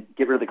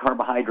get rid of the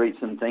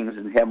carbohydrates and things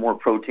and have more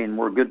protein,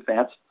 more good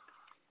fats.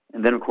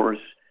 And then, of course,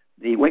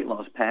 the Weight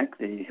Loss Pack,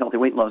 the Healthy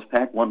Weight Loss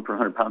Pack, 1 per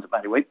 100 pounds of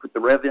body weight. Put the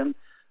Rev in,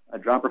 a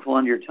dropper full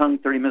under your tongue,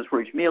 30 minutes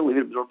for each meal. Leave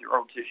it absorb your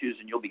oral tissues,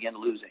 and you'll begin to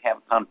lose a half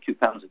a pound, 2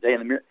 pounds a day.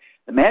 And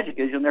the magic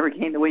is you'll never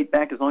gain the weight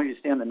back as long as you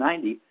stay on the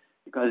 90,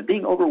 because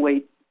being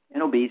overweight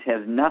and obese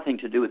has nothing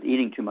to do with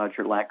eating too much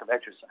or lack of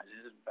exercise. It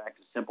is, in fact,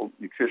 a simple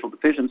nutritional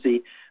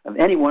deficiency of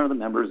any one of the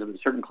members of a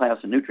certain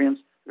class of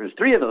nutrients. There's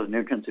 3 of those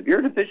nutrients. If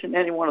you're deficient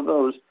in any one of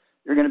those,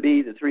 you're going to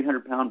be the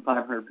 300-pound,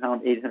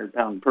 500-pound,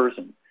 800-pound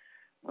person.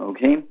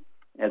 Okay?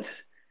 That's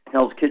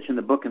Hell's Kitchen,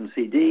 the book and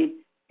CD,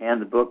 and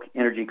the book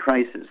Energy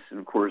Crisis, and,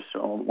 of course,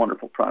 all the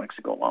wonderful products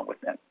that go along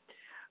with that.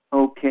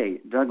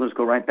 Okay, Doug, let's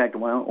go right back to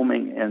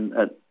Wyoming and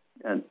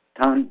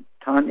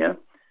Tanya,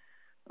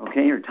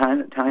 okay, or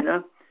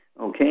Tina,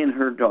 okay, and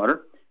her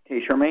daughter.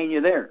 Okay, Charmaine,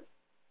 you there?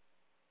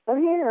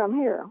 I'm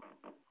here.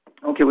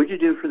 Okay, what'd you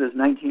do for this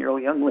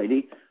 19-year-old young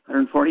lady,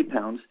 140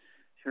 pounds?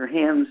 Her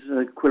hands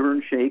quiver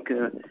and shake.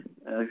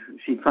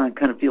 She kind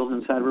of feels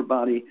inside of her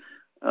body.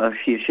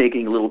 She's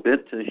shaking a little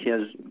bit. She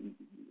has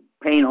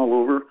pain all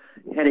over,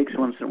 headaches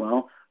once in a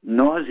while,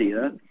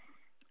 nausea.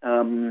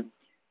 And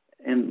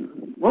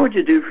what would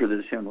you do for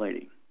this young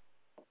lady?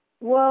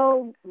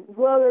 Well,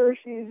 whether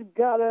she's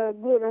got a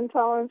gluten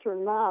intolerance or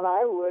not,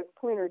 I would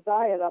clean her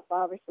diet up.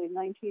 Obviously,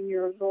 19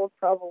 years old,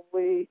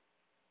 probably.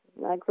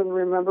 I couldn't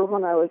remember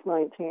when I was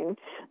 19.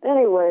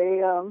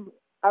 Anyway,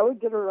 I would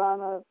get her on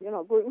a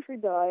gluten-free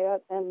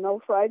diet and no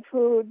fried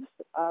foods,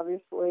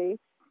 obviously,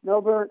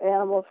 no burnt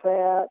animal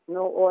fat,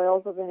 no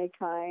oils of any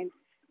kind.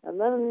 And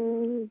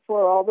then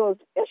for all those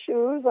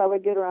issues, I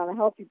would get her on a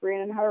Healthy Brain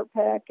and Heart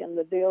Pack and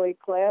the Daily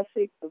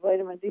Classic, the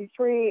vitamin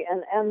D3,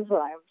 and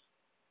enzymes.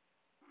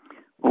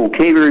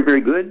 Okay, very,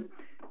 very good.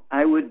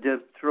 I would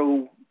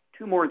throw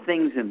 2 more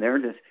things in there.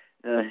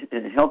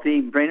 The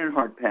Healthy Brain and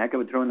Heart Pack. I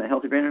would throw in the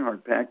Healthy Brain and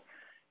Heart Pack.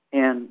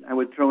 And I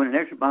would throw in an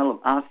extra bottle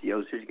of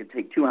Osteo, so you could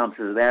take 2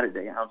 ounces of that a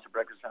day, an ounce of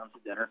breakfast, an ounce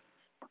of dinner.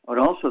 I would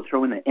also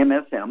throw in the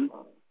MSM,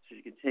 so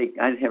you could take,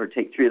 I'd have her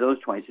take 3 of those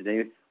twice a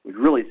day, which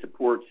really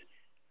supports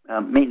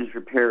maintenance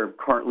repair of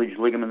cartilage,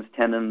 ligaments,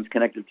 tendons,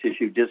 connective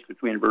tissue, disc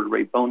between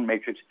vertebrae, bone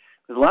matrix.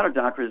 Because a lot of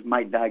doctors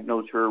might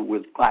diagnose her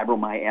with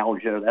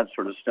fibromyalgia, that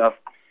sort of stuff.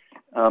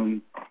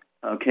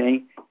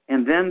 Okay.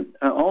 And then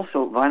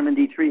also vitamin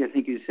D3, I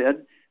think you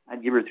said.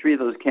 I'd give her 3 of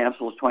those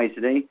capsules twice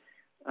a day.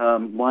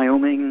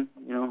 Wyoming,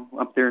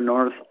 up there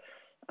north,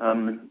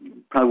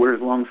 probably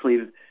wears long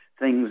sleeve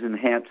things and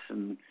hats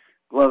and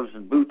gloves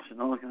and boots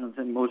and all that kind of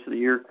thing most of the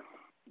year.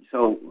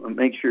 So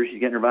make sure she's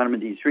getting her vitamin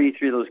D3,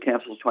 3 of those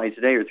capsules twice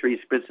a day, or 3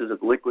 spritzes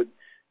of liquid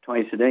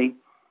twice a day.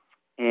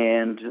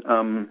 And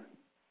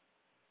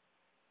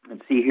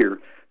let's see here.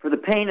 For the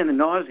pain and the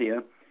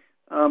nausea,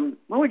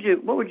 what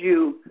would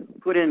you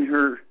put in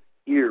her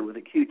ear with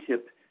a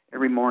Q-tip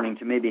every morning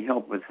to maybe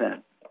help with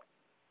that?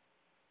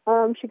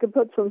 She could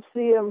put some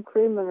CM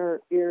cream in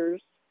her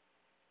ears.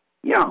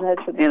 Yeah,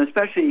 and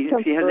especially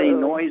if she has any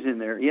noise in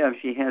there. Yeah, if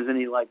she has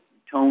any like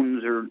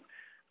tones or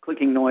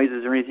clicking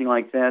noises or anything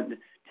like that,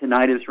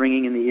 tinnitus,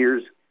 ringing in the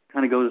ears,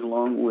 kind of goes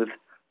along with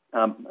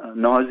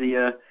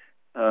nausea,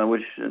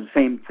 which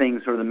same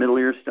thing, sort of the middle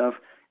ear stuff.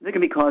 It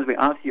can be caused by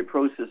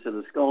osteoporosis of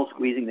the skull,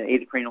 squeezing the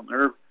eighth cranial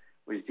nerve,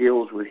 which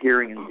deals with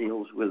hearing and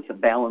deals with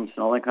balance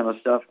and all that kind of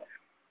stuff.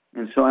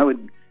 And so I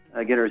would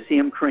get her a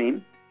CM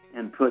cream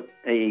and put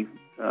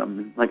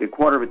like a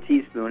quarter of a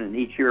teaspoon in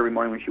each ear every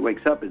morning when she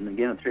wakes up, and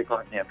again at 3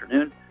 o'clock in the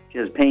afternoon. If she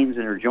has pains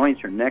in her joints,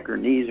 her neck, or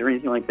knees, or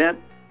anything like that,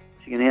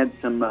 she can add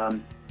some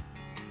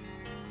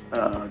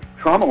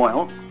trauma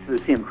oil to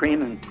the CM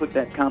cream and put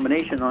that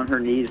combination on her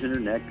knees and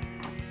her neck,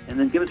 and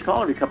then give us a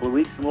call every couple of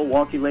weeks, and we'll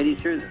walk you ladies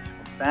through this.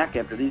 We'll be back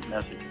after these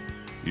messages.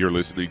 You're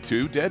listening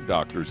to Dead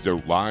Doctors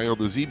Don't Lie on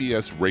the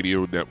ZBS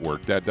Radio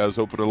Network. That does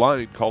open a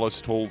line. Call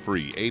us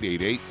toll-free,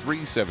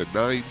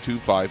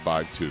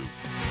 888-379-2552.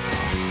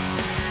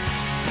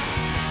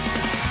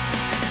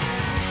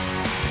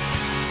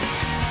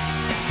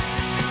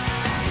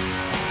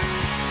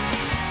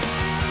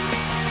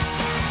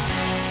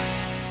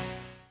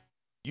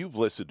 You've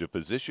listened to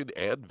physician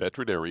and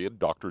veterinarian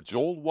Dr.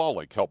 Joel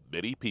Wallach help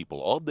many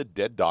people on the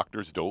Dead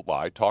Doctors Don't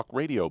Lie talk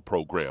radio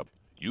program.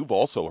 You've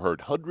also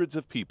heard hundreds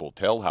of people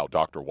tell how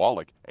Dr.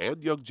 Wallach and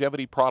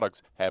Youngevity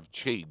products have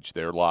changed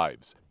their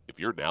lives. If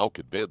you're now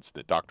convinced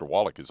that Dr.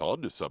 Wallach is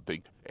onto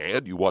something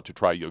and you want to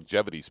try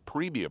Youngevity's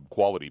premium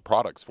quality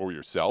products for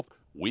yourself,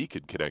 we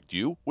can connect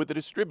you with a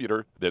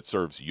distributor that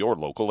serves your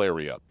local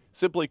area.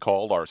 Simply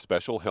call our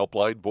special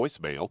helpline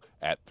voicemail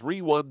at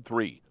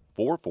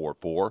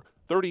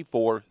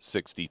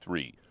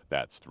 313-444-3463.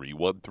 That's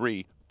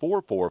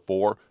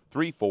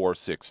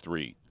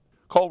 313-444-3463.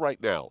 Call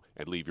right now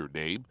and leave your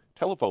name,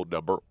 telephone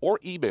number, or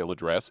email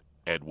address,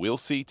 and we'll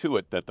see to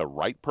it that the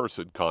right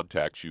person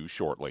contacts you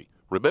shortly.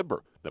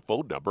 Remember, the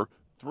phone number,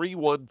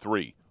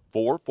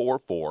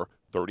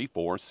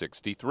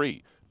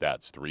 313-444-3463.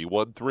 That's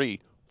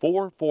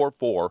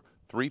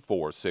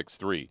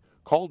 313-444-3463.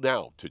 Call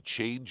now to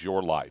change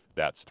your life.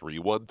 That's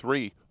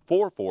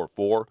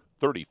 313-444-3463.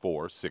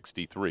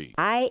 3463.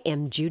 I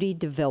am Judy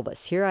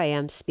DeVilbus. Here I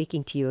am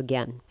speaking to you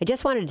again. I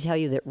just wanted to tell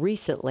you that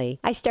recently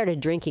I started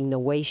drinking the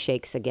Whey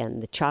Shakes again,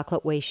 the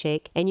chocolate Whey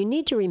Shake. And you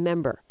need to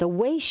remember, the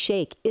Whey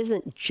Shake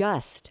isn't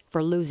just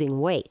for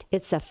losing weight.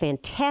 It's a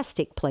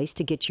fantastic place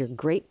to get your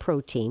great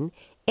protein.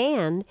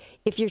 And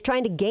if you're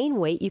trying to gain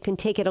weight, you can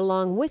take it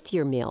along with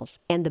your meals.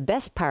 And the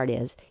best part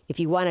is, if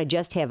you want to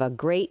just have a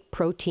great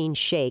protein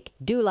shake,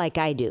 do like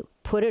I do.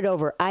 Put it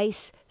over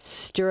ice,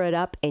 stir it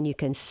up, and you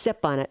can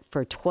sip on it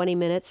for 20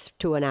 minutes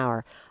to an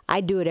hour.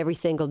 I do it every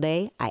single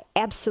day. I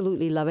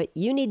absolutely love it.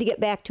 You need to get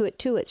back to it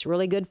too. It's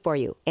really good for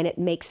you. And it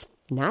makes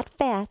not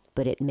fat,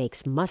 but it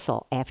makes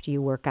muscle after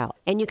you work out.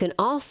 And you can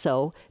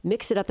also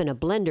mix it up in a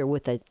blender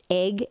with an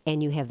egg,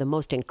 and you have the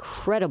most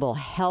incredible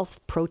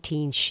health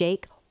protein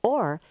shake.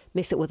 Or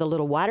mix it with a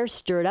little water,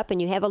 stir it up, and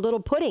you have a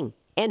little pudding.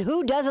 And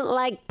who doesn't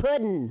like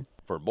pudding?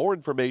 For more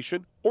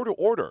information or to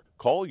order,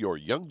 call your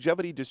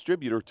Youngevity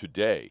distributor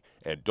today.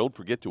 And don't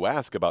forget to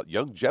ask about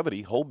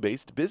Youngevity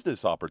home-based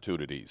business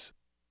opportunities.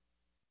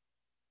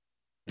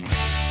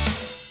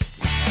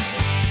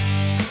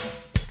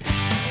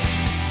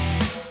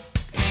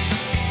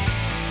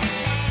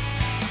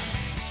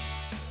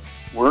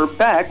 We're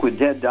back with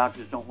Dead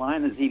Doctors Don't Lie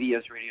on the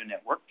ZBS Radio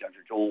Network.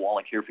 Dr. Joel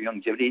Wallach here for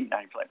Youngevity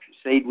 95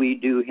 Crusade. We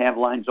do have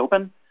lines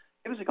open.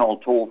 Give us a call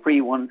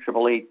toll-free,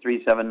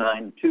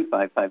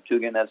 1-888-379-2552.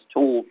 Again, that's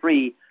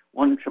toll-free,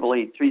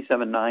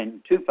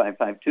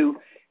 1-888-379-2552. And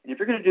if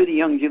you're going to do the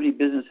Youngevity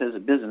business as a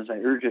business, I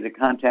urge you to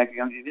contact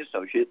your Youngevity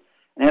associate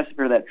and ask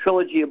for that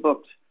trilogy of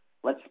books,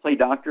 Let's Play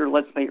Doctor,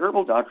 Let's Play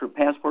Herbal Doctor,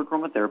 Passport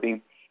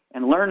Chromotherapy,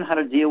 and learn how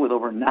to deal with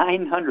over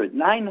 900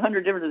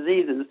 different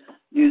diseases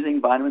using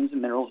vitamins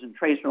and minerals and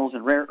trace minerals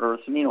and rare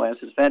earths, amino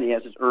acids, fatty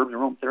acids, herbs,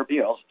 and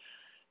aromatherapy oils.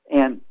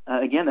 And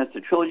again, that's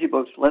the trilogy of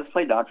books, Let's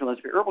Play Doctor,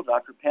 Let's Play Herbal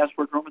Doctor,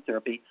 Passport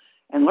Chromotherapy,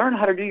 and learn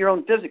how to do your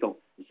own physical.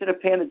 Instead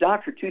of paying the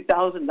doctor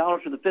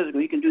 $2,000 for the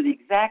physical, you can do the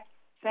exact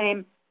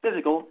same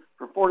physical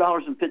for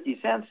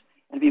 $4.50. And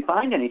if you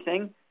find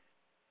anything,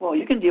 well,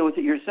 you can deal with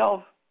it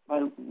yourself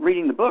by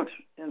reading the books.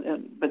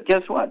 But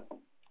guess what?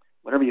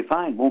 Whatever you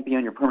find won't be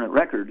on your permanent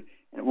record,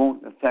 and it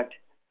won't affect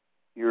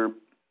your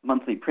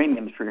monthly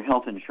premiums for your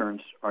health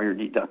insurance or your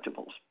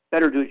deductibles.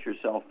 Better do it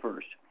yourself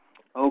first.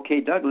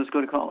 Okay, Doug, let's go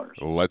to callers.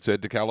 Let's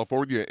head to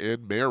California.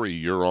 And Mary,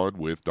 you're on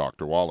with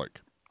Dr.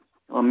 Wallach.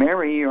 Well,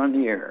 Mary, you're on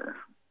the air.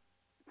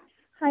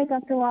 Hi,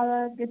 Dr.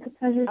 Wallach. It's a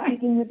pleasure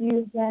speaking with you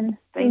again.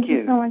 Thank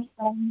you so much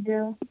for all you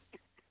do.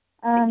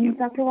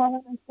 Dr.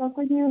 Wallach, I spoke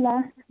with you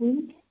last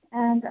week,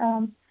 and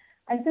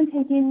I've been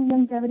taking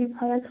longevity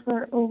products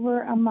for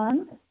over a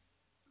month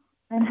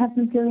and have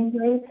been feeling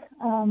great,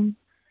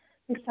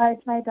 besides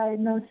my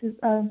diagnosis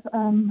of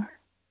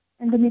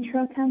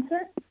endometrial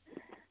cancer.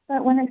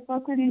 But when I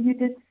spoke with you, you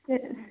did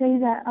say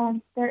that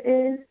there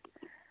is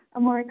a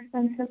more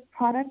expensive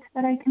product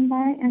that I can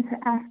buy and to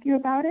ask you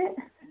about it.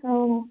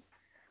 So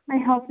my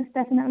health is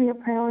definitely a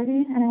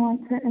priority, and I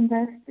want to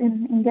invest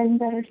in getting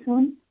better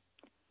soon.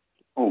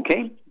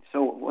 Okay.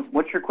 So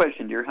what's your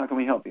question, dear? How can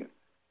we help you?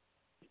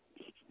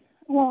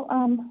 Well,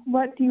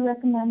 what do you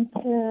recommend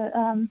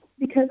to,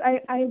 because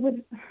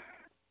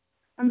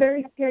I'm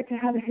very scared to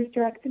have a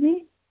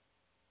hysterectomy.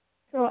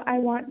 So I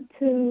want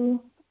to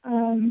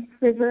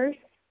reverse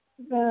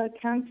the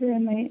cancer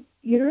in my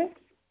uterus.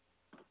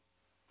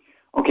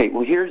 Okay,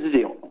 well, here's the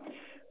deal.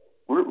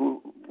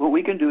 What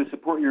we can do is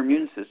support your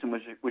immune system,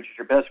 which is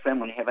your best friend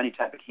when you have any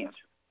type of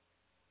cancer.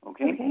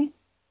 Okay?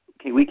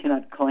 Okay, we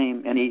cannot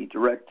claim any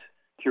direct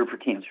cure for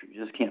cancer.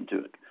 You just can't do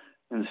it.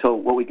 And so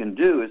what we can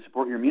do is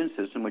support your immune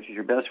system, which is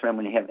your best friend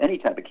when you have any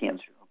type of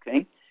cancer,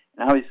 okay?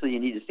 And obviously you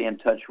need to stay in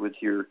touch with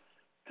your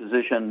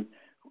physician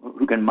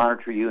who can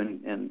monitor you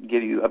and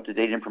give you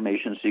up-to-date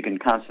information so you can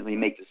constantly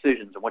make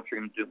decisions on what you're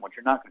going to do and what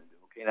you're not going to do,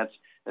 okay?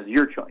 That's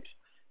your choice.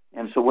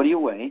 And so what do you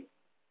weigh?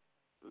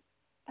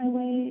 I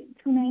weigh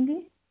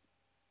 290.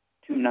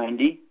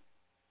 290?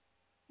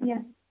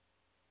 Yes.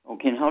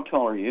 Okay, and how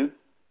tall are you?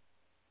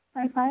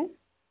 5'5".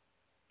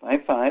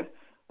 5'5".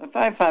 At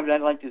 5'5",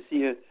 I'd like to see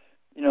you,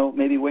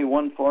 maybe weigh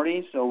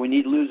 140, so we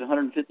need to lose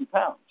 150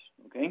 pounds,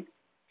 okay?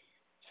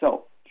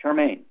 So,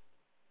 Charmaine,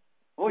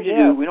 what would you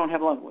do? We don't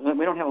have a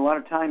lot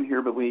of time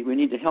here, but we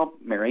need to help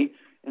Mary.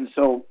 And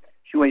so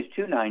she weighs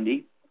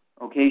 290,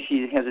 okay?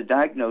 She has a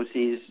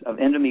diagnosis of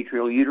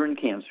endometrial uterine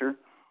cancer,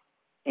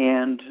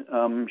 and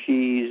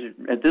she's,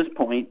 at this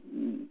point,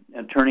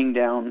 turning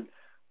down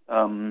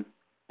a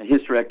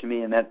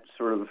hysterectomy and that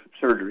sort of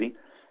surgery.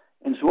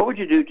 And so what would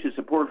you do to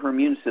support her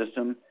immune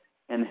system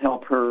and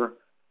help her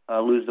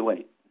lose the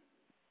weight?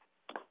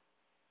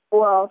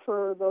 Well,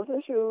 for those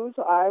issues,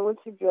 I would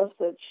suggest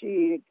that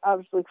she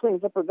obviously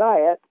cleans up her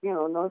diet,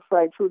 no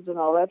fried foods and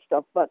all that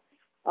stuff, but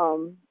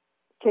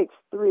takes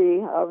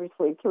 3,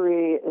 obviously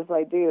 3 is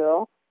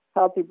ideal,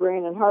 healthy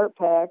brain and heart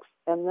packs,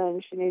 and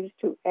then she needs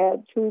to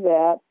add to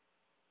that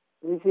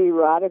the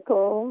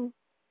Z-Radical,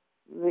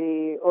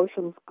 the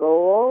Ocean's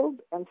Gold,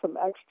 and some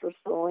extra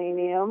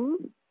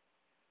selenium,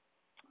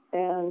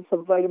 and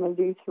some vitamin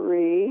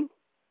D3,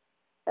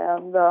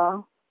 and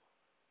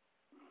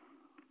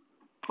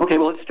okay,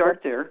 well, let's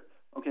start there.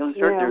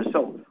 There.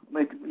 So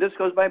this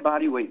goes by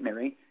body weight,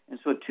 Mary. And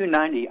so at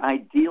 290,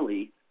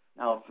 ideally,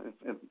 now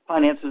if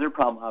finances are a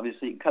problem,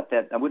 obviously you cut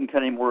that. I wouldn't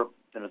cut any more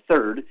than a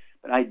third,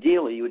 but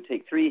ideally you would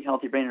take 3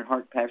 healthy brain and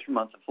heart packs per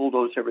month, a full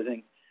dose of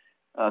everything,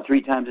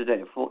 3 times a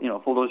day. A full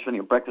dose for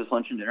your breakfast,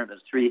 lunch, and dinner.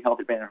 That's 3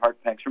 healthy brain and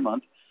heart packs per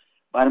month.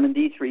 Vitamin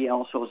D3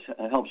 also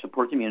helps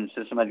support the immune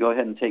system. I'd go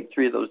ahead and take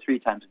 3 of those 3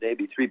 times a day. It'd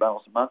be 3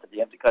 bottles a month. If you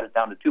have to cut it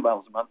down to 2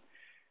 bottles a month,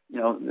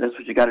 that's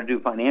what you got to do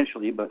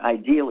financially, but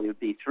ideally it would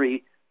be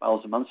 3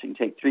 bottles a month, so you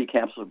can take 3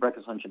 capsules of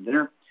breakfast, lunch, and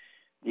dinner.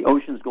 The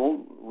Ocean's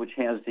Gold, which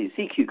has the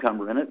sea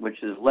cucumber in it,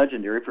 which is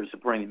legendary for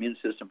supporting the immune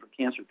system for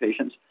cancer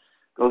patients.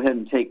 Go ahead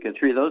and take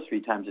 3 of those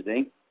 3 times a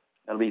day.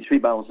 That'll be 3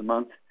 bottles a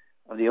month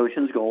of the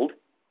Ocean's Gold.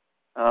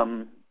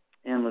 And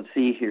let's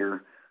see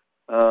here.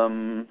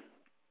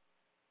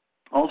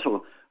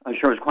 Also,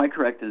 Char is quite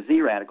correct, the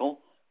Z-Radical,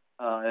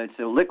 it's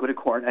a liquid, a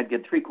quart. I'd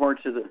get 3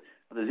 quarts of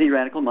the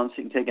Z-Radical a month,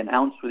 so you can take an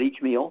ounce with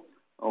each meal,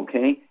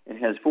 okay? It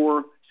has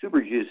 4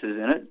 super juices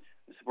in it.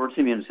 It supports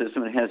the immune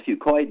system. It has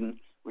fucoidan,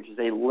 which is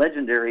a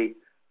legendary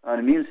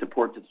immune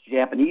support that the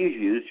Japanese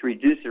use to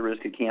reduce the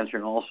risk of cancer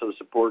and also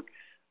support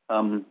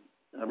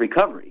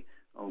recovery,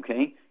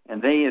 okay?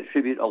 And they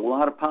attribute a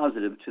lot of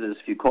positive to this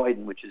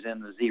fucoidan, which is in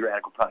the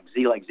Z-Radical product.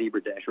 Z like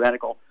zebra dash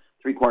radical,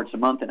 3 quarts a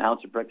month, an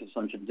ounce of breakfast,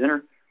 lunch, and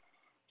dinner.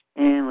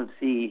 And let's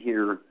see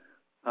here.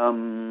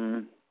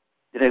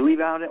 Did I leave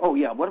out? Oh,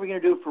 yeah. What are we going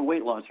to do for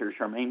weight loss here,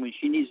 Charmaine?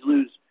 She needs to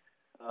lose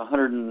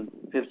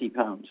 150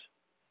 pounds.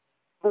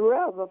 The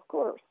Rev, of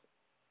course.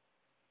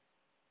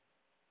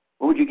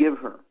 What would you give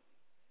her?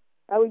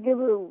 I would give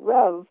her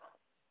Rev.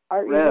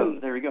 R-E-V.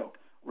 Rev. There you go.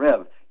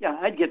 Rev. Yeah,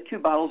 I'd get 2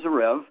 bottles of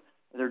Rev.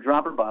 They're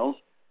dropper bottles.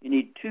 You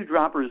need 2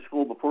 droppers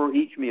full before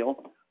each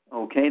meal.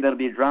 Okay, that'll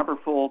be a dropper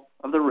full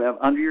of the Rev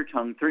under your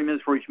tongue, 30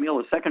 minutes for each meal.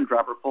 A second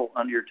dropper full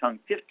under your tongue,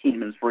 15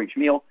 minutes for each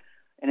meal.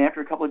 And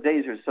after a couple of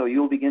days or so,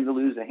 you'll begin to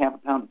lose a half a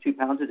pound to 2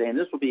 pounds a day. And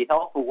this will be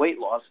helpful weight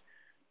loss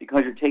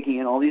because you're taking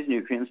in all these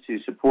nutrients to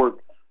support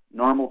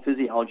normal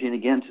physiology and,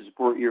 again, to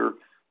support your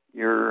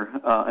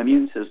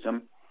immune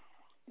system.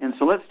 And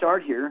so let's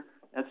start here.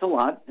 That's a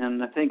lot,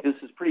 and I think this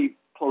is pretty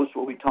close to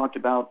what we talked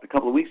about a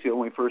couple of weeks ago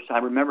when I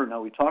remember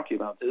now we talked to you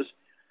about this.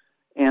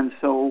 And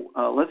so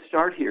let's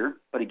start here.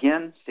 But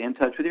again, stay in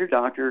touch with your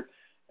doctor.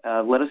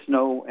 Let us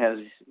know as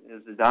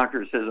the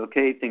doctor says,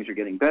 okay, things are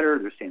getting better,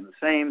 they're staying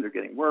the same, they're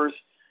getting worse.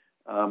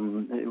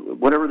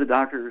 Whatever the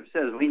doctor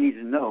says, we need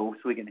to know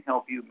so we can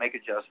help you make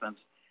adjustments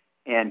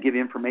and give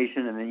you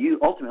information. And then you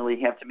ultimately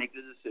have to make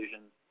the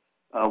decision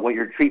what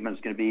your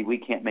treatment's going to be. We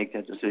can't make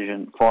that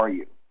decision for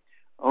you.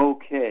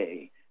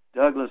 Okay.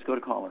 Doug, let's go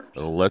to caller.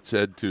 Let's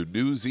head to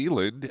New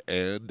Zealand.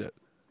 And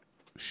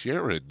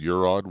Sharon,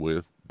 you're on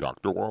with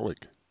Dr.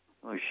 Wallach.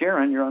 Well,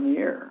 Sharon, you're on the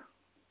air.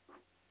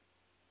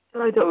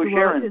 Hello, Dr.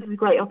 Wallach. This is a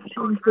great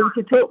opportunity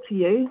to talk to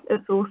you.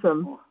 It's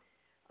awesome.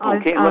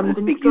 Okay, let's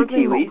speak you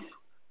Kiwis.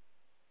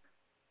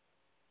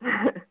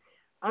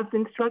 I've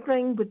been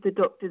struggling with the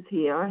doctors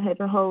here. I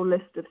have a whole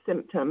list of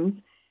symptoms,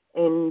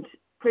 and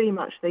pretty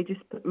much they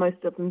just put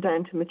most of them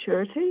down to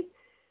maturity.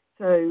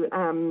 So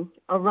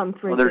I'll run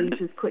through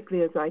these as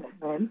quickly as I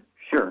can.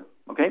 Sure.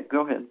 Okay,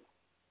 go ahead.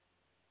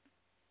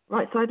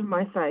 Right side of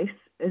my face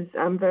is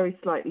very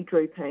slightly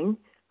drooping.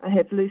 I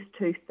have loose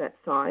tooth that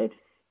side,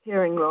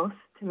 hearing loss,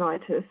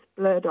 tinnitus,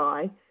 blurred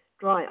eye,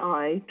 dry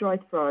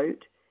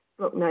throat,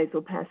 blocked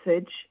nasal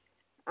passage,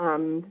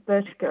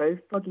 vertigo,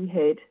 foggy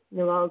head,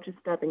 neuralgia,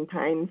 stabbing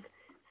pains,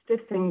 stiff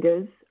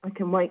fingers. I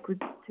can wake with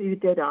 2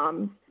 dead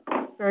arms.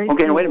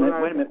 Okay, wait a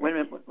minute.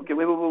 Okay,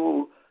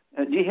 wait.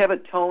 Do you have a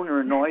tone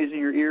or a noise in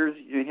your ears?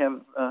 Do you have,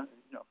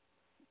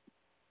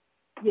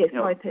 Yes,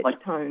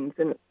 high-pitched tones,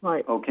 and it's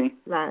quite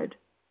loud.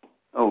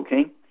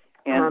 Okay.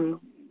 And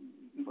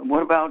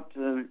what about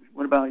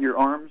your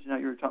arms? Now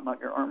you were talking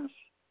about your arms.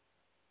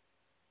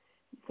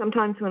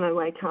 Sometimes when I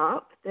wake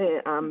up,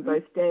 they're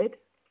both dead.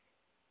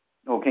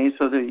 Okay,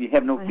 so you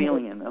have no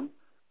feeling in them.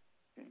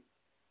 Okay.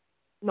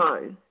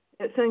 No,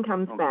 it soon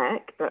comes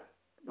back, but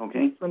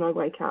when I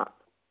wake up.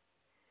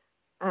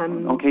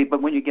 Okay,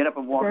 but when you get up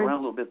and walk around a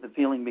little bit, the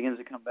feeling begins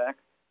to come back?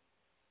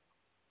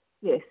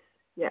 Yes,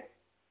 yeah.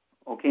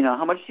 Okay, now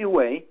how much do you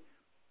weigh?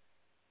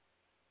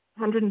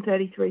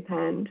 133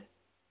 pounds.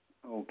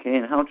 Okay,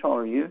 and how tall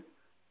are you?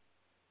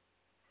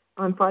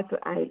 I'm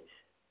 5'8".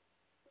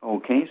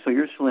 Okay, so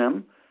you're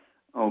slim.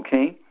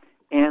 Okay,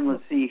 and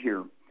let's see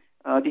here.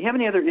 Do you have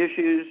any other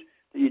issues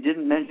that you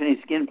didn't mention?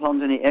 Any skin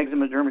problems, any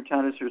eczema,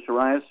 dermatitis, or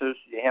psoriasis?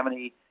 Do you have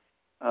any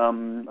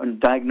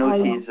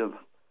diagnoses of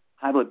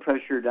high blood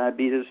pressure,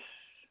 diabetes?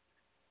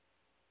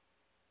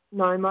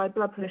 No, my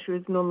blood pressure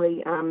is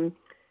normally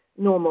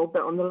normal,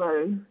 but on the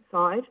low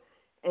side.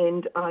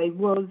 And I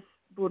was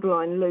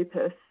borderline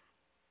lupus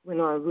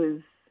when I was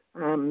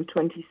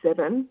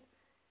 27.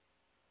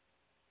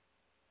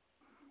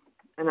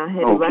 And I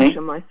had a rash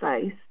on my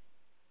face.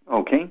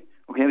 Okay,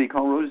 they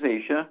call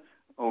rosacea.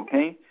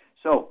 Okay,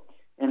 so,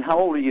 and how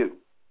old are you?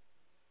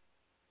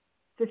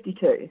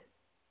 52.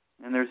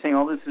 And they're saying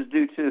all this is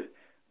due to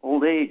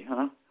old age,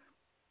 huh?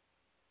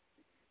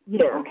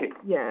 Yeah. Okay.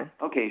 Yeah.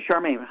 Okay,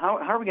 Charmaine, how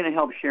are we going to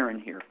help Sharon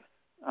here?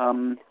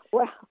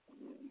 Well,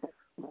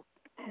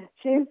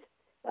 she's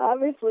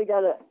obviously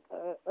got a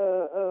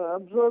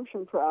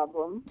absorption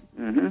problem.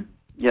 Mm-hmm.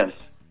 Yes.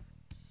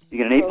 You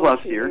get an A+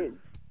 here.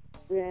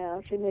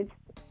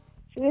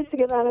 She needs to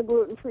get on a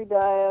gluten-free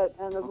diet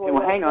and avoid. Okay,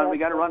 well, hang on. We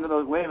got to run to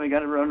those. Wait, we got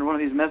to run to one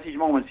of these message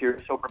moments here.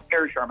 So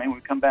prepare, Charmaine. When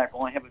we come back,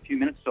 we'll only have a few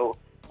minutes, so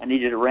I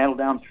need you to rattle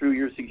down through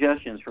your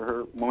suggestions for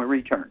her when we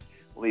return.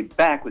 We'll be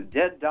back with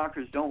Dead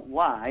Doctors Don't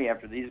Lie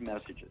after these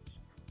messages.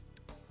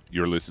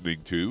 You're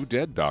listening to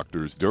Dead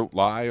Doctors Don't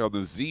Lie on the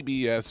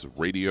ZBS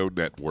Radio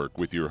Network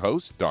with your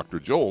host, Dr.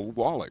 Joel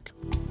Wallach.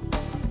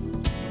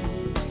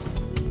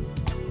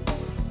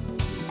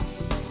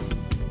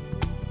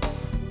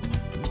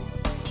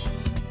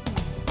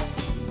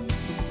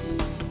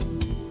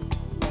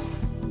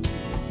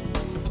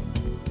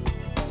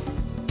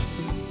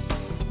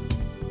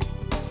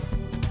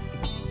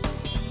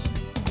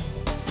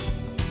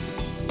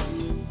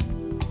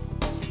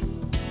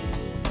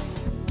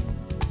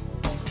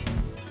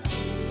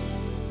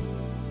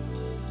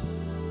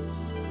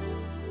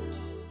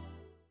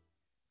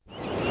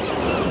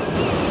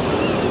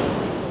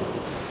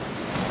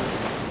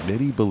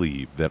 Many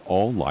believe that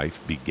all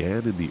life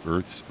began in the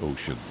Earth's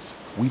oceans.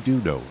 We do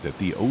know that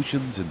the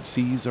oceans and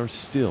seas are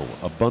still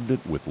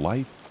abundant with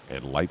life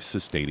and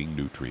life-sustaining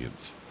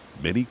nutrients.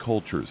 Many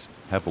cultures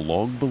have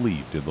long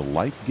believed in the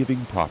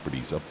life-giving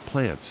properties of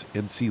plants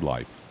and sea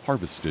life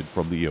harvested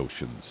from the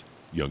oceans.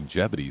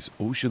 Youngevity's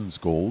Ocean's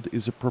Gold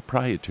is a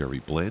proprietary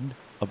blend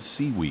of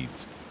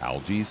seaweeds,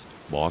 algae,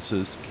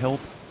 mosses,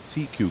 kelp,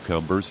 sea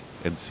cucumbers,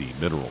 and sea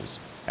minerals,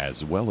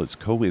 as well as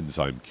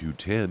coenzyme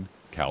Q10,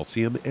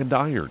 calcium, and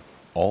iron,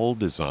 all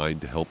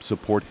designed to help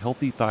support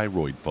healthy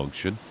thyroid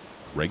function,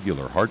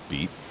 regular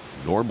heartbeat,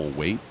 normal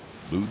weight,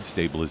 mood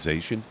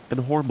stabilization,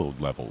 and hormone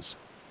levels.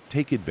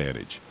 Take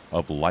advantage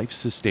of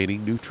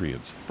life-sustaining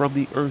nutrients from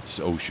the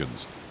Earth's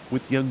oceans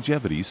with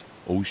Youngevity's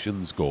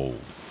Ocean's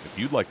Gold. If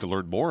you'd like to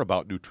learn more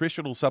about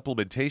nutritional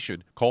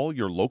supplementation, call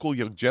your local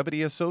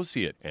Youngevity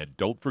associate and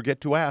don't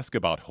forget to ask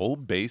about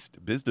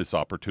home-based business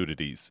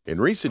opportunities. In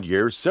recent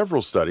years,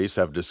 several studies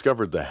have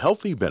discovered the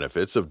healthy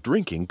benefits of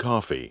drinking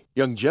coffee.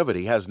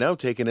 Youngevity has now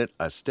taken it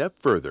a step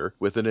further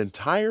with an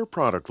entire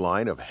product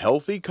line of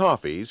healthy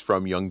coffees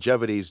from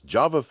Youngevity's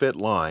JavaFit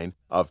line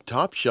of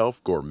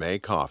top-shelf gourmet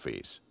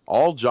coffees.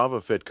 All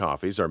JavaFit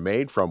coffees are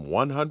made from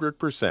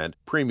 100%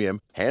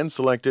 premium,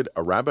 hand-selected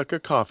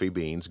Arabica coffee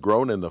beans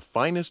grown in the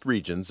finest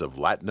regions of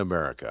Latin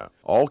America,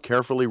 all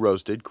carefully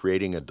roasted,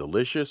 creating a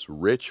delicious,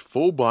 rich,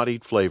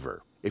 full-bodied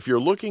flavor. If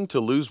you're looking to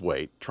lose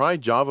weight, try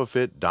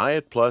JavaFit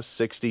Diet Plus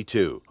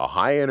 62, a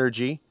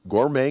high-energy,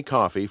 gourmet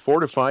coffee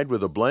fortified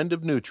with a blend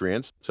of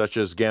nutrients such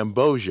as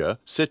gambosia,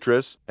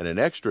 citrus, and an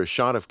extra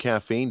shot of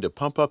caffeine to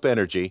pump up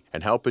energy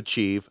and help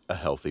achieve a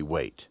healthy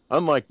weight.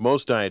 Unlike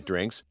most diet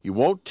drinks, you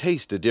won't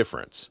taste a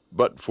difference.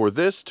 But for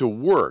this to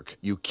work,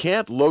 you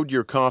can't load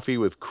your coffee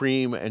with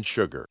cream and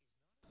sugar.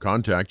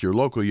 Contact your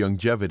local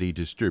Youngevity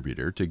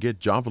distributor to get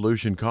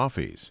Javalution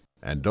coffees.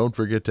 And don't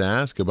forget to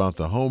ask about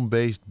the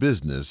home-based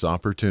business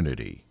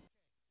opportunity.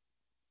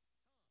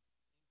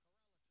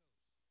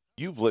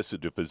 You've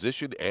listened to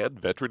physician and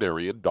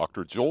veterinarian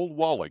Dr. Joel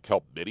Wallach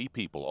help many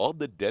people on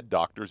the Dead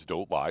Doctors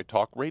Don't Lie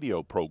talk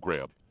radio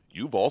program.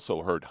 You've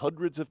also heard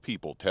hundreds of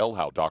people tell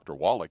how Dr.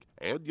 Wallach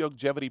and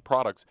Youngevity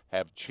products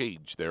have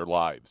changed their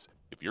lives.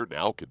 If you're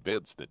now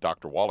convinced that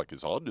Dr. Wallach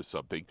is onto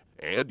something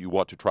and you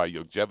want to try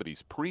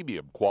Youngevity's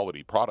premium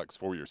quality products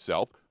for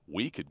yourself,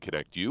 we can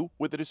connect you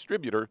with a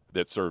distributor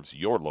that serves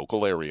your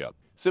local area.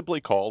 Simply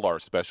call our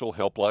special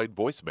helpline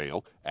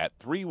voicemail at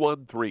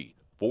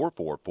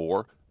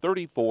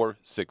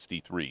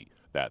 313-444-3463.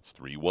 That's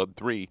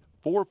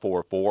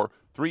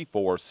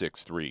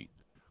 313-444-3463.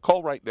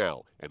 Call right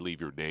now and leave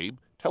your name,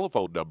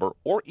 telephone number,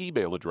 or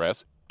email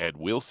address, and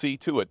we'll see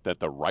to it that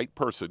the right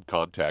person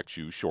contacts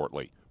you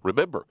shortly.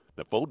 Remember,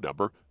 the phone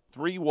number,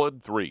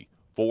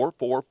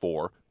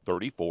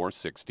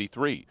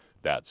 313-444-3463.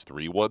 That's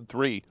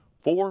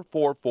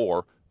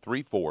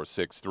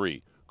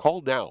 313-444-3463.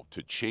 Call now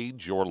to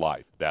change your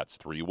life. That's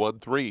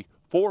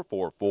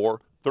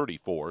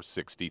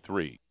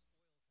 313-444-3463.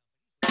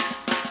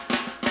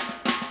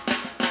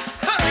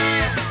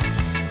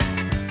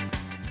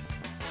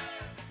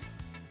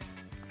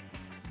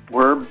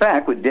 We're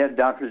back with Dead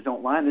Doctors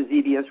Don't Lie on the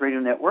ZBS Radio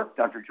Network.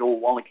 Dr. Joel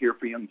Wallach here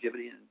for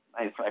Youngevity and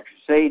Manufactured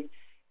Crusade.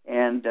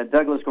 And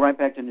Douglas, go right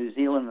back to New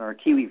Zealand and our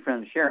Kiwi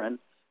friend Sharon.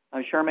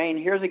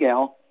 Charmaine, here's a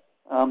gal.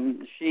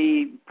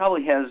 She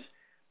probably has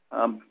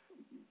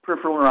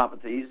peripheral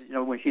neuropathies. You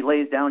know, when she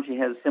lays down, she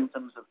has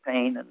symptoms of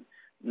pain and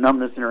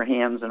numbness in her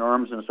hands and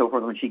arms and so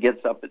forth. When she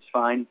gets up, it's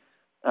fine.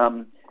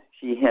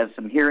 She has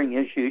some hearing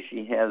issues.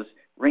 She has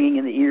ringing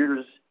in the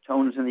ears,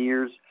 tones in the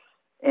ears,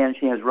 and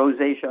she has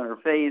rosacea on her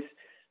face.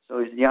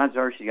 So the odds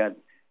are she got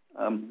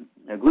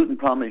a gluten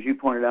problem, as you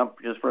pointed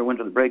out just before I went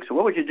to the break. So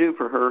what would you do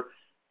for her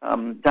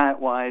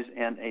diet-wise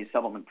and a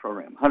supplement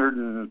program?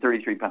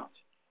 133 pounds.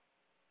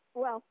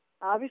 Well,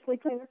 obviously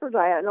clean up her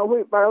diet. No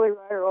wheat, barley,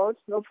 rye, or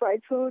oats, no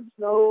fried foods,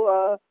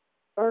 no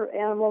burnt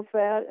animal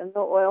fat, and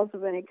no oils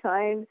of any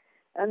kind.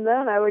 And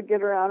then I would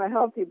get her on a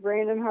healthy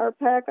brain and heart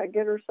pack. I'd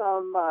get her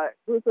some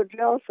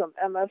glucogel, some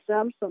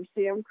MSM, some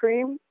CM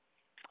cream,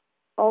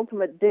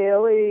 Ultimate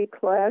Daily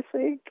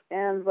Classic,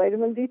 and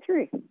vitamin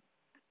D3.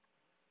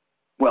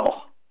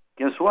 Well,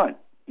 guess what?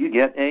 You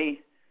get an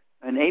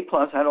A+.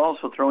 I'd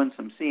also throw in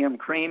some CM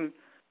cream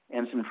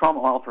and some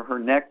trauma oil for her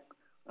neck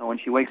when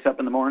she wakes up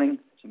in the morning.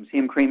 Some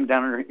CM cream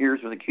down in her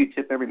ears with a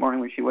Q-tip every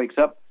morning when she wakes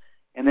up.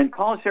 And then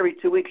call us every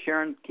 2 weeks,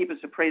 Sharon. Keep us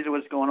appraised of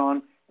what's going on,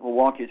 and we'll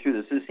walk you through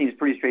this. This seems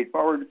pretty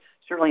straightforward.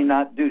 Certainly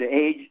not due to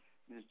age.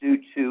 It's due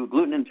to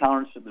gluten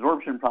intolerance,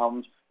 absorption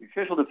problems,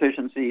 nutritional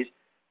deficiencies,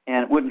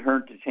 and it wouldn't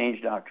hurt to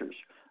change doctors.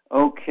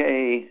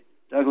 Okay,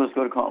 Douglas,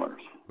 go to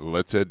callers.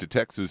 Let's head to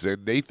Texas.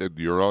 And Nathan,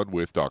 you're on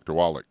with Dr.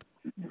 Wallach.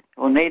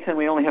 Well, Nathan,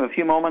 we only have a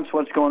few moments.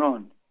 What's going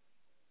on?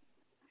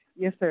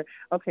 Yes, sir.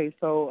 Okay,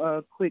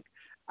 so quick.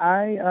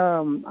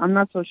 I'm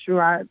not so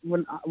sure.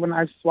 When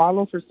I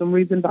swallow, for some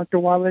reason, Dr.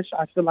 Wallace,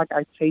 I feel like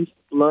I taste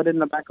blood in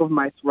the back of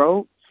my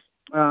throat.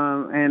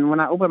 And when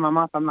I open my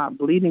mouth, I'm not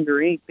bleeding or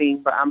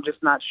anything, but I'm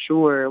just not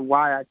sure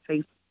why I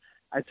taste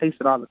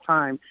it all the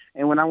time.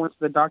 And when I went to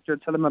the doctor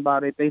to tell them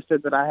about it, they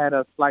said that I had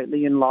a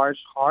slightly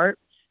enlarged heart.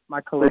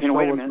 My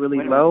cholesterol was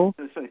really low.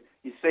 So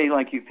you say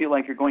like you feel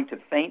like you're going to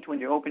faint when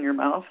you open your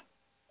mouth?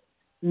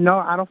 No,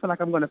 I don't feel like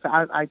I'm going to.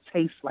 I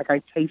taste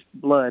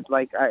blood.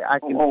 Like I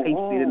can taste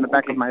it in the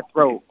back of my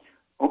throat.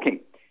 Okay.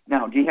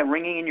 Now, do you have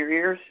ringing in your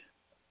ears?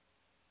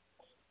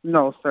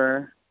 No,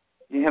 sir.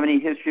 Do you have any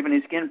history of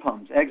any skin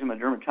problems, eczema,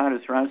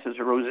 dermatitis, psoriasis,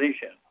 or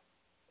rosacea?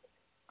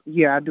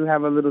 Yeah, I do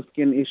have a little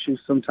skin issue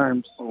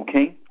sometimes.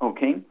 Okay.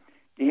 Do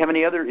you have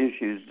any other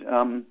issues?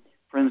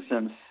 For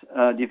instance,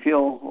 do you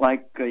feel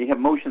like you have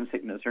motion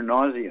sickness or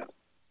nausea?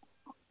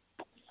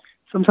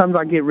 Sometimes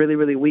I get really,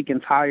 really weak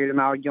and tired,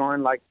 and I'll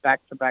yawn like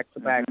back to back,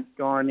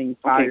 yawning,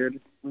 tired.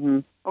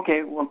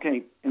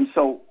 Okay. And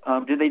so,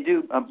 did they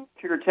do a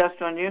sugar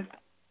test on you?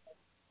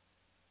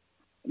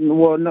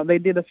 Well, no, they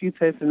did a few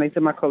tests, and they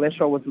said my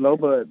cholesterol was low,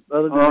 but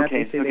other than that,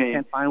 they say they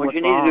can't find what what's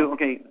you need wrong. to do,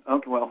 okay,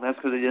 well, that's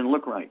because they didn't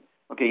look right.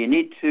 Okay, you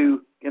need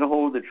to get a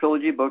hold of the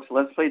trilogy books,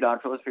 Let's Play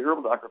Doctor, Let's Play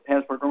Herbal Doctor,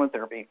 Passport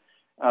Aromatherapy.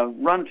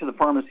 Run to the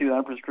pharmacy without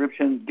a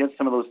prescription, get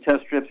some of those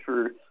test strips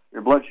for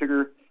your blood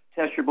sugar,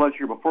 test your blood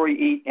sugar before you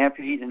eat,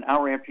 after you eat, an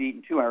hour after you eat,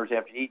 and 2 hours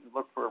after you eat, and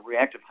look for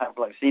reactive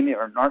hypoglycemia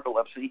or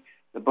narcolepsy.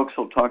 The books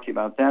will talk to you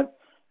about that.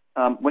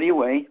 What do you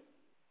weigh?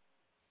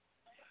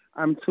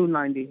 I'm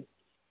 290.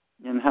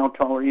 And how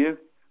tall are you?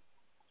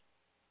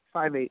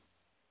 5'8".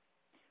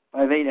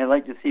 5'8". I'd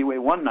like to see you weigh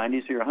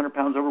 190, so you're 100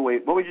 pounds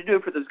overweight. What would you do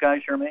for this guy,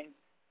 Charmaine?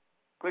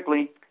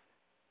 Quickly.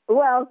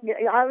 Well,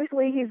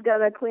 obviously he's got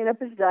to clean up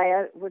his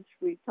diet, which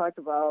we talked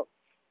about.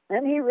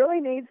 And he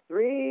really needs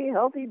 3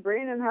 healthy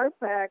brain and heart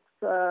packs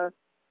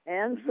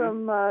and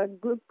some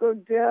glucose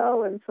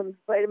gel and some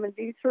vitamin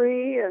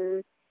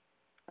D3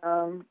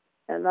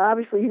 and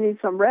obviously he needs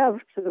some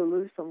Rev to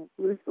lose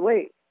the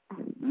weight.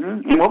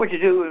 Mm-hmm. And what would you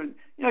do?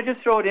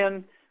 Just throw it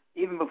in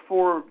even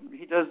before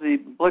he does the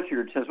blood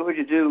sugar test. What would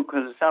you do?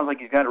 Because it sounds like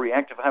he's got a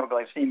reactive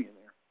hypoglycemia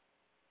there.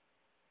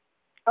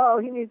 Oh,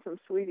 he needs some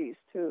sweeties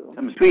too.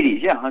 Some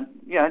sweeties, yeah.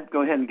 I'd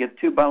go ahead and get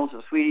 2 bottles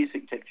of sweeties.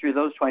 You can take 3 of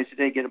those twice a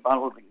day. Get a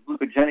bottle of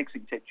glucogenics. You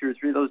can take 2 or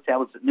 3 of those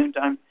tablets at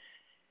noontime.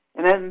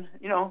 And then,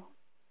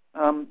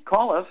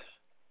 call us.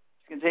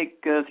 It's going to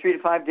take 3 to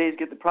 5 days to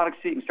get the products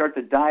so you can start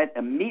the diet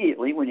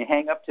immediately when you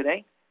hang up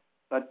today.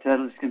 But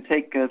it's going to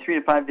take 3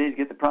 to 5 days to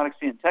get the products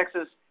to you in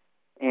Texas.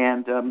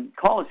 And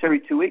call us every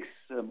 2 weeks.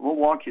 We'll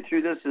walk you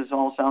through this. This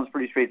all sounds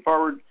pretty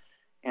straightforward.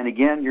 And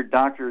again, your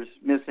doctor's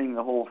missing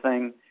the whole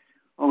thing.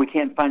 Well, we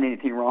can't find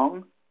anything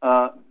wrong.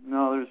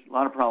 No, there's a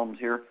lot of problems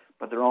here,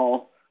 but they're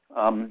all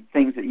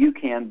things that you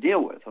can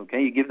deal with,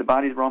 okay? You give the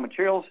body the raw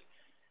materials,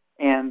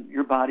 and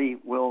your body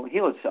will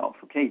heal itself,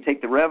 okay? You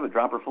take the Rev, a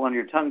dropper full under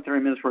your tongue,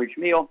 30 minutes for each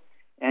meal,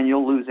 and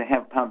you'll lose a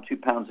half pound, 2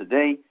 pounds a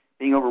day.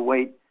 Being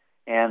overweight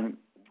and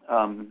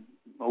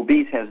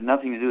obese has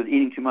nothing to do with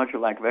eating too much or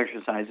lack of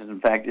exercise. In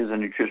fact, is a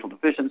nutritional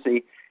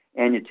deficiency.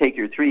 And you take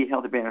your 3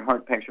 healthy brain and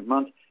heart packs a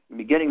month, you'll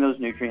be getting those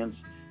nutrients,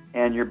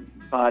 and your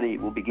body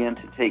will begin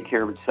to take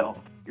care of itself.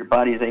 Your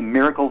body is a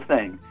miracle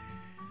thing.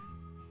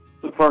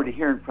 Look forward to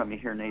hearing from you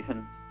here,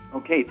 Nathan.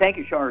 Okay, thank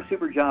you, Shar.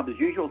 Super job as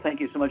usual. Thank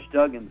you so much,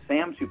 Doug and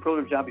Sam.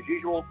 Superlative job as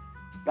usual.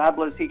 God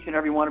bless each and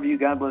every one of you.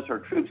 God bless our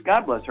troops.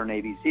 God bless our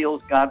Navy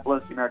SEALs. God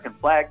bless the American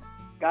flag.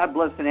 God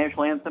bless the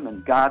national anthem.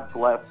 And God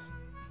bless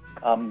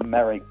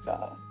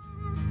America.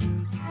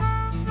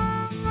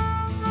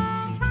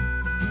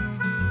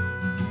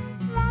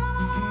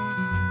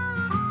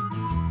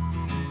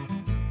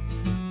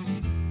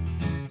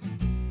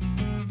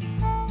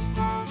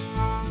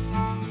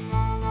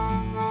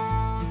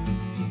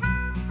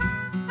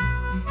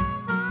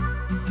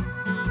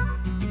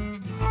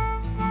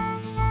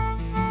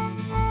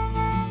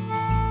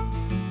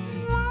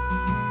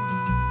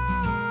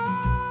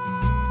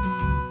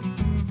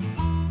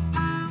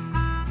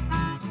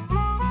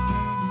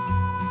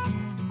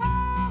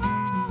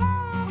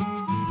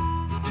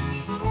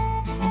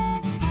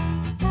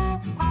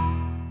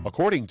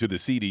 According to the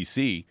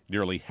CDC,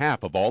 nearly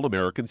half of all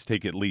Americans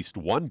take at least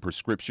one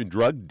prescription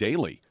drug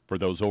daily. For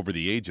those over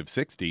the age of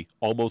 60,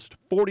 almost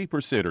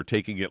 40% are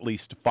taking at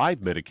least 5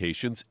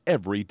 medications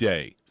every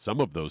day,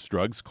 some of those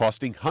drugs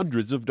costing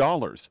hundreds of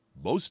dollars.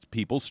 Most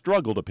people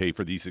struggle to pay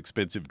for these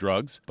expensive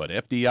drugs, but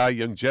FDI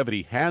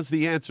Longevity has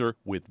the answer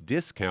with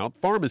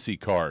discount pharmacy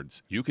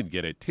cards. You can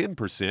get a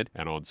 10%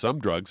 and on some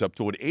drugs up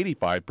to an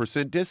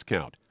 85%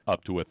 discount,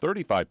 up to a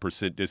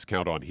 35%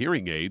 discount on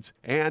hearing aids,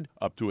 and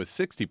up to a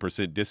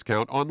 60%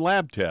 discount on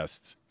lab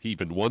tests,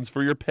 even ones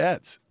for your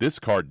pets. This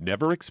card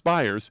never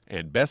expires,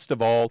 and best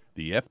of all,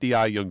 the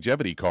FDI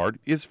Longevity card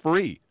is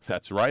free.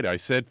 That's right, I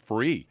said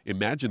free.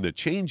 Imagine the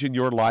change in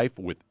your life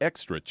with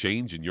extra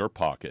change in your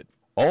pocket.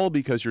 All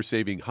because you're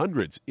saving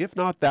hundreds, if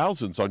not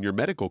thousands, on your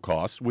medical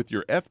costs with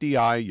your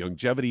FDI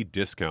Longevity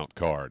discount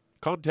card.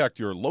 Contact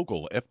your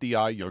local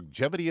FDI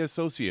Longevity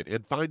associate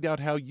and find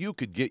out how you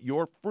could get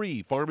your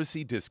free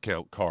pharmacy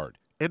discount card.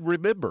 And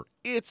remember,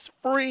 it's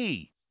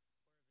free!